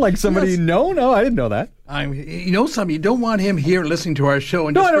in there, like somebody. No, I didn't know that. You know something. You don't want him here listening to our show.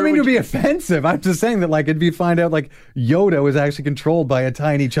 And no, I don't mean to be offensive. I'm just saying that it'd be find out like Yoda was actually controlled by a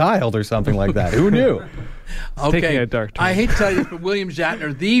tiny child or something like that. Who knew? Okay, a dark turn. I hate to tell you, but William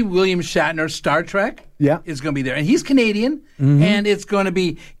Shatner, the William Shatner Star Trek, is going to be there, and he's Canadian, and it's going to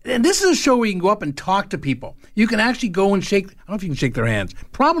be. And this is a show where you can go up and talk to people. You can actually go and shake. I don't know if you can shake their hands.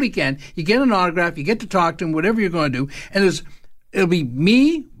 Probably can. You get an autograph. You get to talk to them. Whatever you're going to do, and it'll be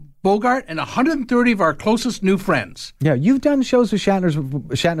me, Bogart, and 130 of our closest new friends. Yeah, you've done shows with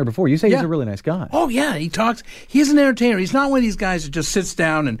Shatner before. You say he's a really nice guy. Oh, yeah, he talks. He's an entertainer. He's not one of these guys that just sits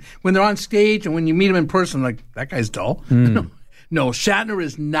down and when they're on stage and when you meet him in person, like, that guy's dull. No, Shatner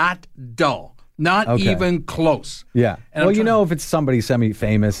is not dull. Not even close. Yeah. And well, if it's somebody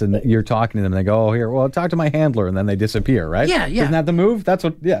semi-famous and you're talking to them and they go, oh, here, well, talk to my handler, and then they disappear, right? Yeah. Isn't that the move? That's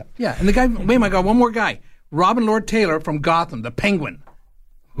what, Yeah, and the guy, wait, my God, one more guy. Robin Lord Taylor from Gotham, the Penguin.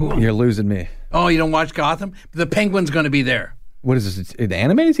 You're losing me. Oh, you don't watch Gotham? The Penguin's going to be there. What is this? It's an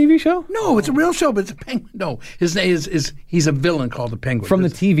animated TV show? No, it's a real show, but it's a Penguin. No, his name is he's a villain called the Penguin. From the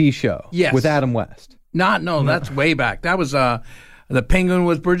TV show? Yes. With Adam West? No, that's way back. That was, the Penguin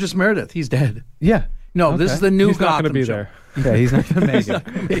was Burgess Meredith. He's dead. Yeah. No, this is the new Gotham not going to be show. there. Yeah, he's not going to make it.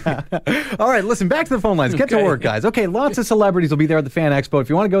 Yeah. All right, listen, back to the phone lines. Get to work, guys. Okay, lots of celebrities will be there at the Fan Expo. If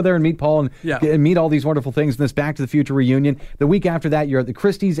you want to go there and meet Paul and meet all these wonderful things in this Back to the Future reunion, the week after that, you're at the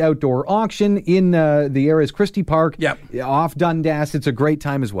Christie's Outdoor Auction in the area's Christie Park, off Dundas. It's a great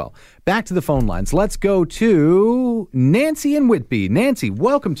time as well. Back to the phone lines. Let's go to Nancy in Whitby. Nancy,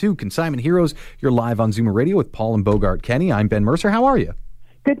 welcome to Consignment Heroes. You're live on Zoomer Radio with Paul and Bogart Kenny. I'm Ben Mercer. How are you?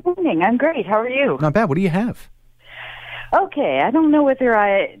 Good morning. I'm great. How are you? Not bad. What do you have? Okay, I don't know whether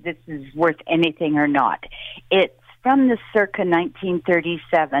this is worth anything or not. It's from the circa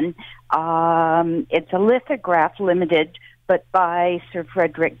 1937. It's a lithograph limited, but by Sir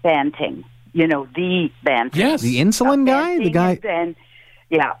Frederick Banting. You know, the Banting. Yes. The insulin guy? The guy?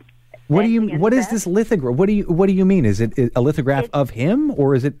 Yeah. What is this lithograph? What do you mean? Is it a lithograph of him,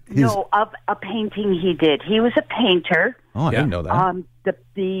 or is it his? No, of a painting he did. He was a painter. Oh, I didn't know that.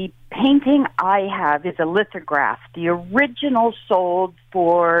 The painting I have is a lithograph. The original sold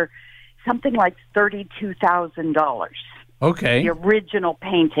for something like $32,000. Okay. The original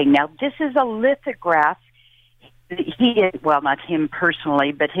painting. Now, this is a lithograph. Well, not him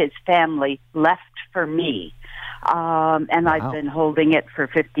personally, but his family left for me. And I've been holding it for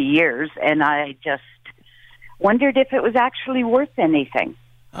 50 years, and I just wondered if it was actually worth anything.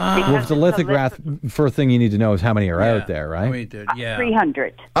 Well, if the lithograph, first thing you need to know is how many are out there, right?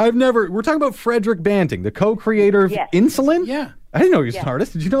 300. We're talking about Frederick Banting, the co-creator of Insulin? Yeah. I didn't know he was an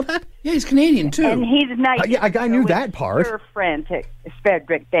artist. Did you know that? Yeah, he's Canadian, too. And he's nice. I knew that part. Sir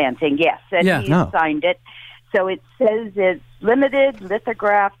Frederick Banting, yes. And he signed it. So it says it's limited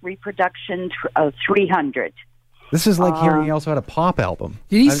lithograph reproduction 300. This is like hearing he also had a pop album.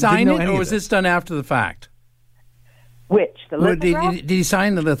 Did he sign it, or was this done after the fact? Which? The lithograph? Did he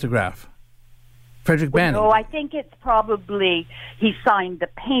sign the lithograph? Frederick Banting. No, I think it's probably he signed the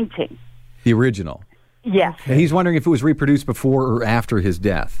painting. The original. Yes. And he's wondering if it was reproduced before or after his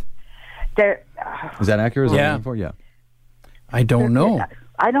death. Is that accurate? Is that what you're looking for? Yeah. I don't know.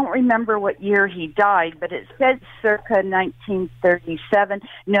 I don't remember what year he died, but it said circa 1937.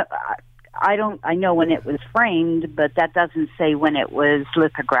 No, I don't. I know when it was framed, but that doesn't say when it was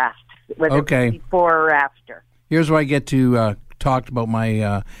lithographed. Whether it was before or after. Here's where I get to talk about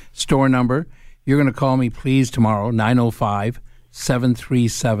my store number. You're going to call me, please, tomorrow,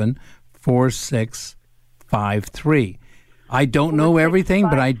 905-737-4653. I don't know everything,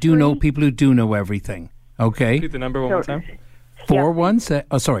 but I do know people who do know everything. Okay? Repeat the number one more time. 417.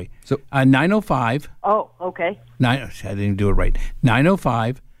 Oh, sorry. So 905. Oh, okay. I didn't do it right.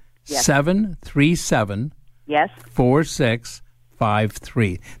 905-737. Yes.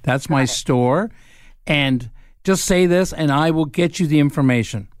 4653. That's my store. And just say this, and I will get you the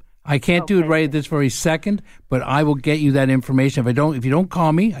information. I can't do it right at this very second, but I will get you that information. If you don't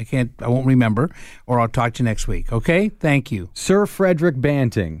call me, I won't remember, or I'll talk to you next week. Okay? Thank you. Sir Frederick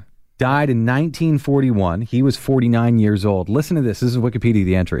Banting died in 1941. He was 49 years old. Listen to this. This is Wikipedia,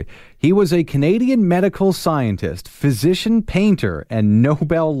 the entry. He was a Canadian medical scientist, physician, painter, and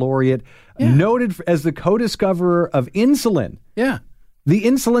Nobel laureate, noted as the co-discoverer of insulin. Yeah. The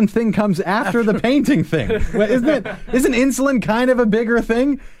insulin thing comes after the painting thing. Isn't insulin kind of a bigger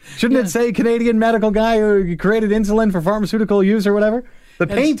thing? Shouldn't it say Canadian medical guy who created insulin for pharmaceutical use or whatever? The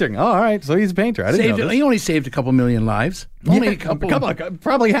painting. Oh, all right. So he's a painter. I didn't know this. He only saved a couple million lives. Only a couple.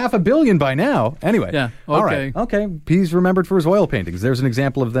 Probably 500 million by now. Anyway. Yeah. Okay. All right. Okay. He's remembered for his oil paintings. There's an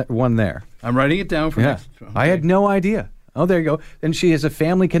example of that one there. I'm writing it down for next. Okay. I had no idea. Oh, there you go. And she has a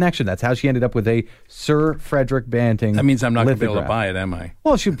family connection. That's how she ended up with a Sir Frederick Banting. That means I'm not going to be able to buy it, am I?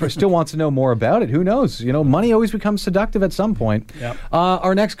 Well, she still wants to know more about it. Who knows? Money always becomes seductive at some point. Yep.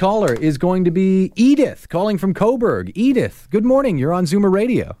 Our next caller is going to be Edith, calling from Coburg. Edith, good morning. You're on Zoomer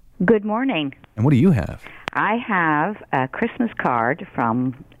Radio. Good morning. And what do you have? I have a Christmas card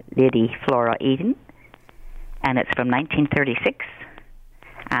from Lady Flora Eden, and it's from 1936.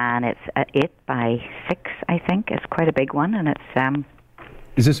 And it's 8x6, I think. It's quite a big one, and it's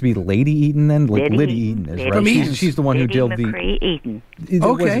Is this to be Lady Eden then? Lady Eden is Lady right. Eden. She's the one Lady who did McCree Eden. Okay.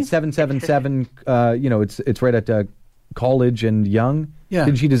 Was it 777? It's right at College and Young. Yeah.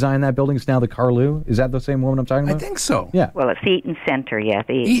 Did she design that building? It's now the Carlu. Is that the same woman I'm talking about? I think so. Yeah. Well, it's the Eaton Center. Yeah,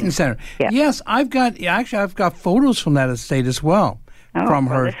 the Eaton Center. Yeah. Yes, I've got photos from that estate as well. From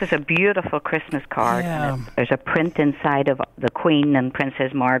her. This is a beautiful Christmas card. Yeah. And there's a print inside of the Queen and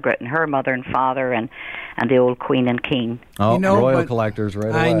Princess Margaret and her mother and father and the old Queen and King. Oh, royal collectors right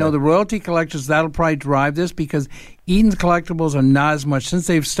away. I know the royalty collectors, that'll probably drive this because Eden's collectibles are not as much since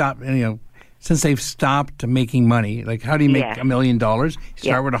they've stopped, making money. Like, how do you make $1 million? You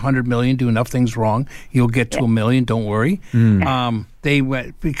start with $100 million, do enough things wrong, you'll get to $1 million, don't worry. They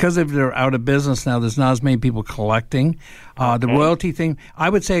went, because they're out of business now, there's not as many people collecting. The royalty thing, I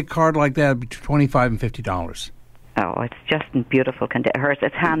would say a card like that would be $25 and $50. Oh, it's just in beautiful condition. Hers,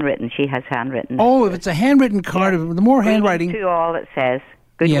 it's handwritten. She has handwritten. Oh, if it's a handwritten card, the more handwriting. To all it says,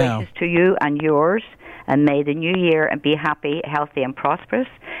 good wishes to you and yours, and may the new year and be happy, healthy, and prosperous.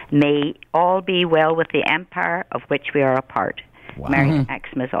 May all be well with the empire of which we are a part. Wow. Merry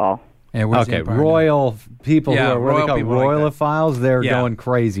Xmas all. Yeah, okay, royal people who are what they call royalophiles, they're going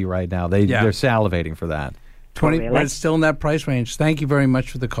crazy right now. They're salivating for that. But it's still in that price range. Thank you very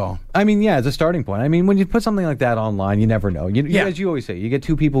much for the call. I mean, as a starting point. I mean, when you put something like that online, you never know. As you always say, you get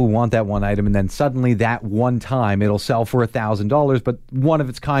two people who want that one item, and then suddenly that one time it'll sell for $1,000, but one of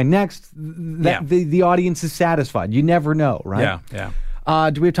its kind next, the audience is satisfied. You never know, right? Yeah.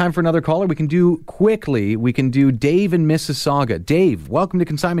 Do we have time for another caller? We can do quickly. We can do Dave in Mississauga. Dave, welcome to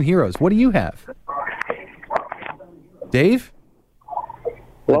Consignment Heroes. What do you have? Dave?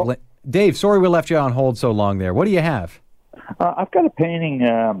 Well, Dave, sorry we left you on hold so long there. What do you have? I've got a painting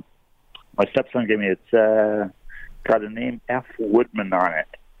my stepson gave me. It's got a name F. Woodman on it.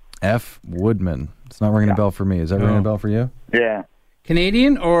 F. Woodman. It's not ringing a bell for me. Is that ringing a bell for you? Yeah.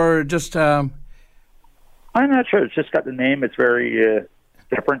 Canadian or just... I'm not sure. It's just got the name. It's very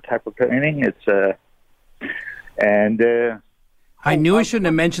different type of painting. It's I knew I shouldn't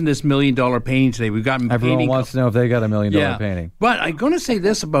have mentioned this $1 million painting today. We've gotten everyone wants to know if they got $1 million painting. But I'm going to say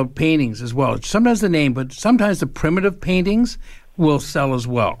this about paintings as well. Sometimes the name, but sometimes the primitive paintings will sell as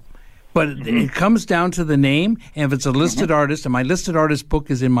well. But it comes down to the name, and if it's a listed artist, and my listed artist book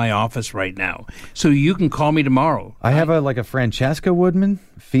is in my office right now, so you can call me tomorrow. I have a Francesca Woodman,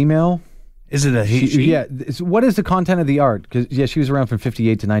 female. Is it a she? Yeah. What is the content of the art? Because she was around from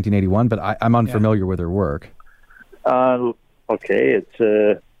 1958 to 1981, but I'm unfamiliar with her work. Okay,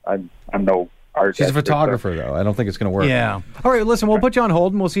 it's I'm no art. She's a expert, photographer, though. I don't think it's going to work. Yeah. All right, listen, we'll put you on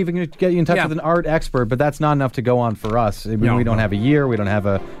hold, and we'll see if we can get you in touch Yeah. with an art expert, but that's not enough to go on for us. We don't have a year. We don't have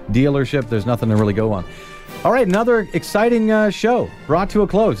a dealership. There's nothing to really go on. All right, another exciting show brought to a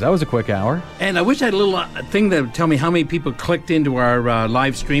close. That was a quick hour. And I wish I had a little thing that would tell me how many people clicked into our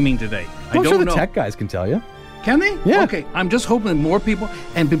live streaming today. I I'm don't sure the know. tech guys can tell you. Can they? Yeah. Okay, I'm just hoping that more people,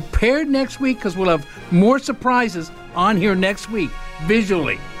 and be prepared next week because we'll have more surprises on here next week,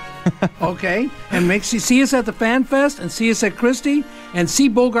 visually. Okay? And see us at the Fan Fest, and see us at Christie, and see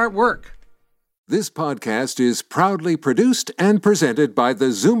Bogart work. This podcast is proudly produced and presented by the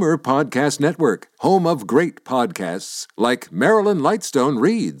Zoomer Podcast Network, home of great podcasts like Marilyn Lightstone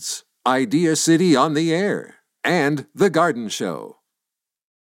Reads, Idea City on the Air, and The Garden Show.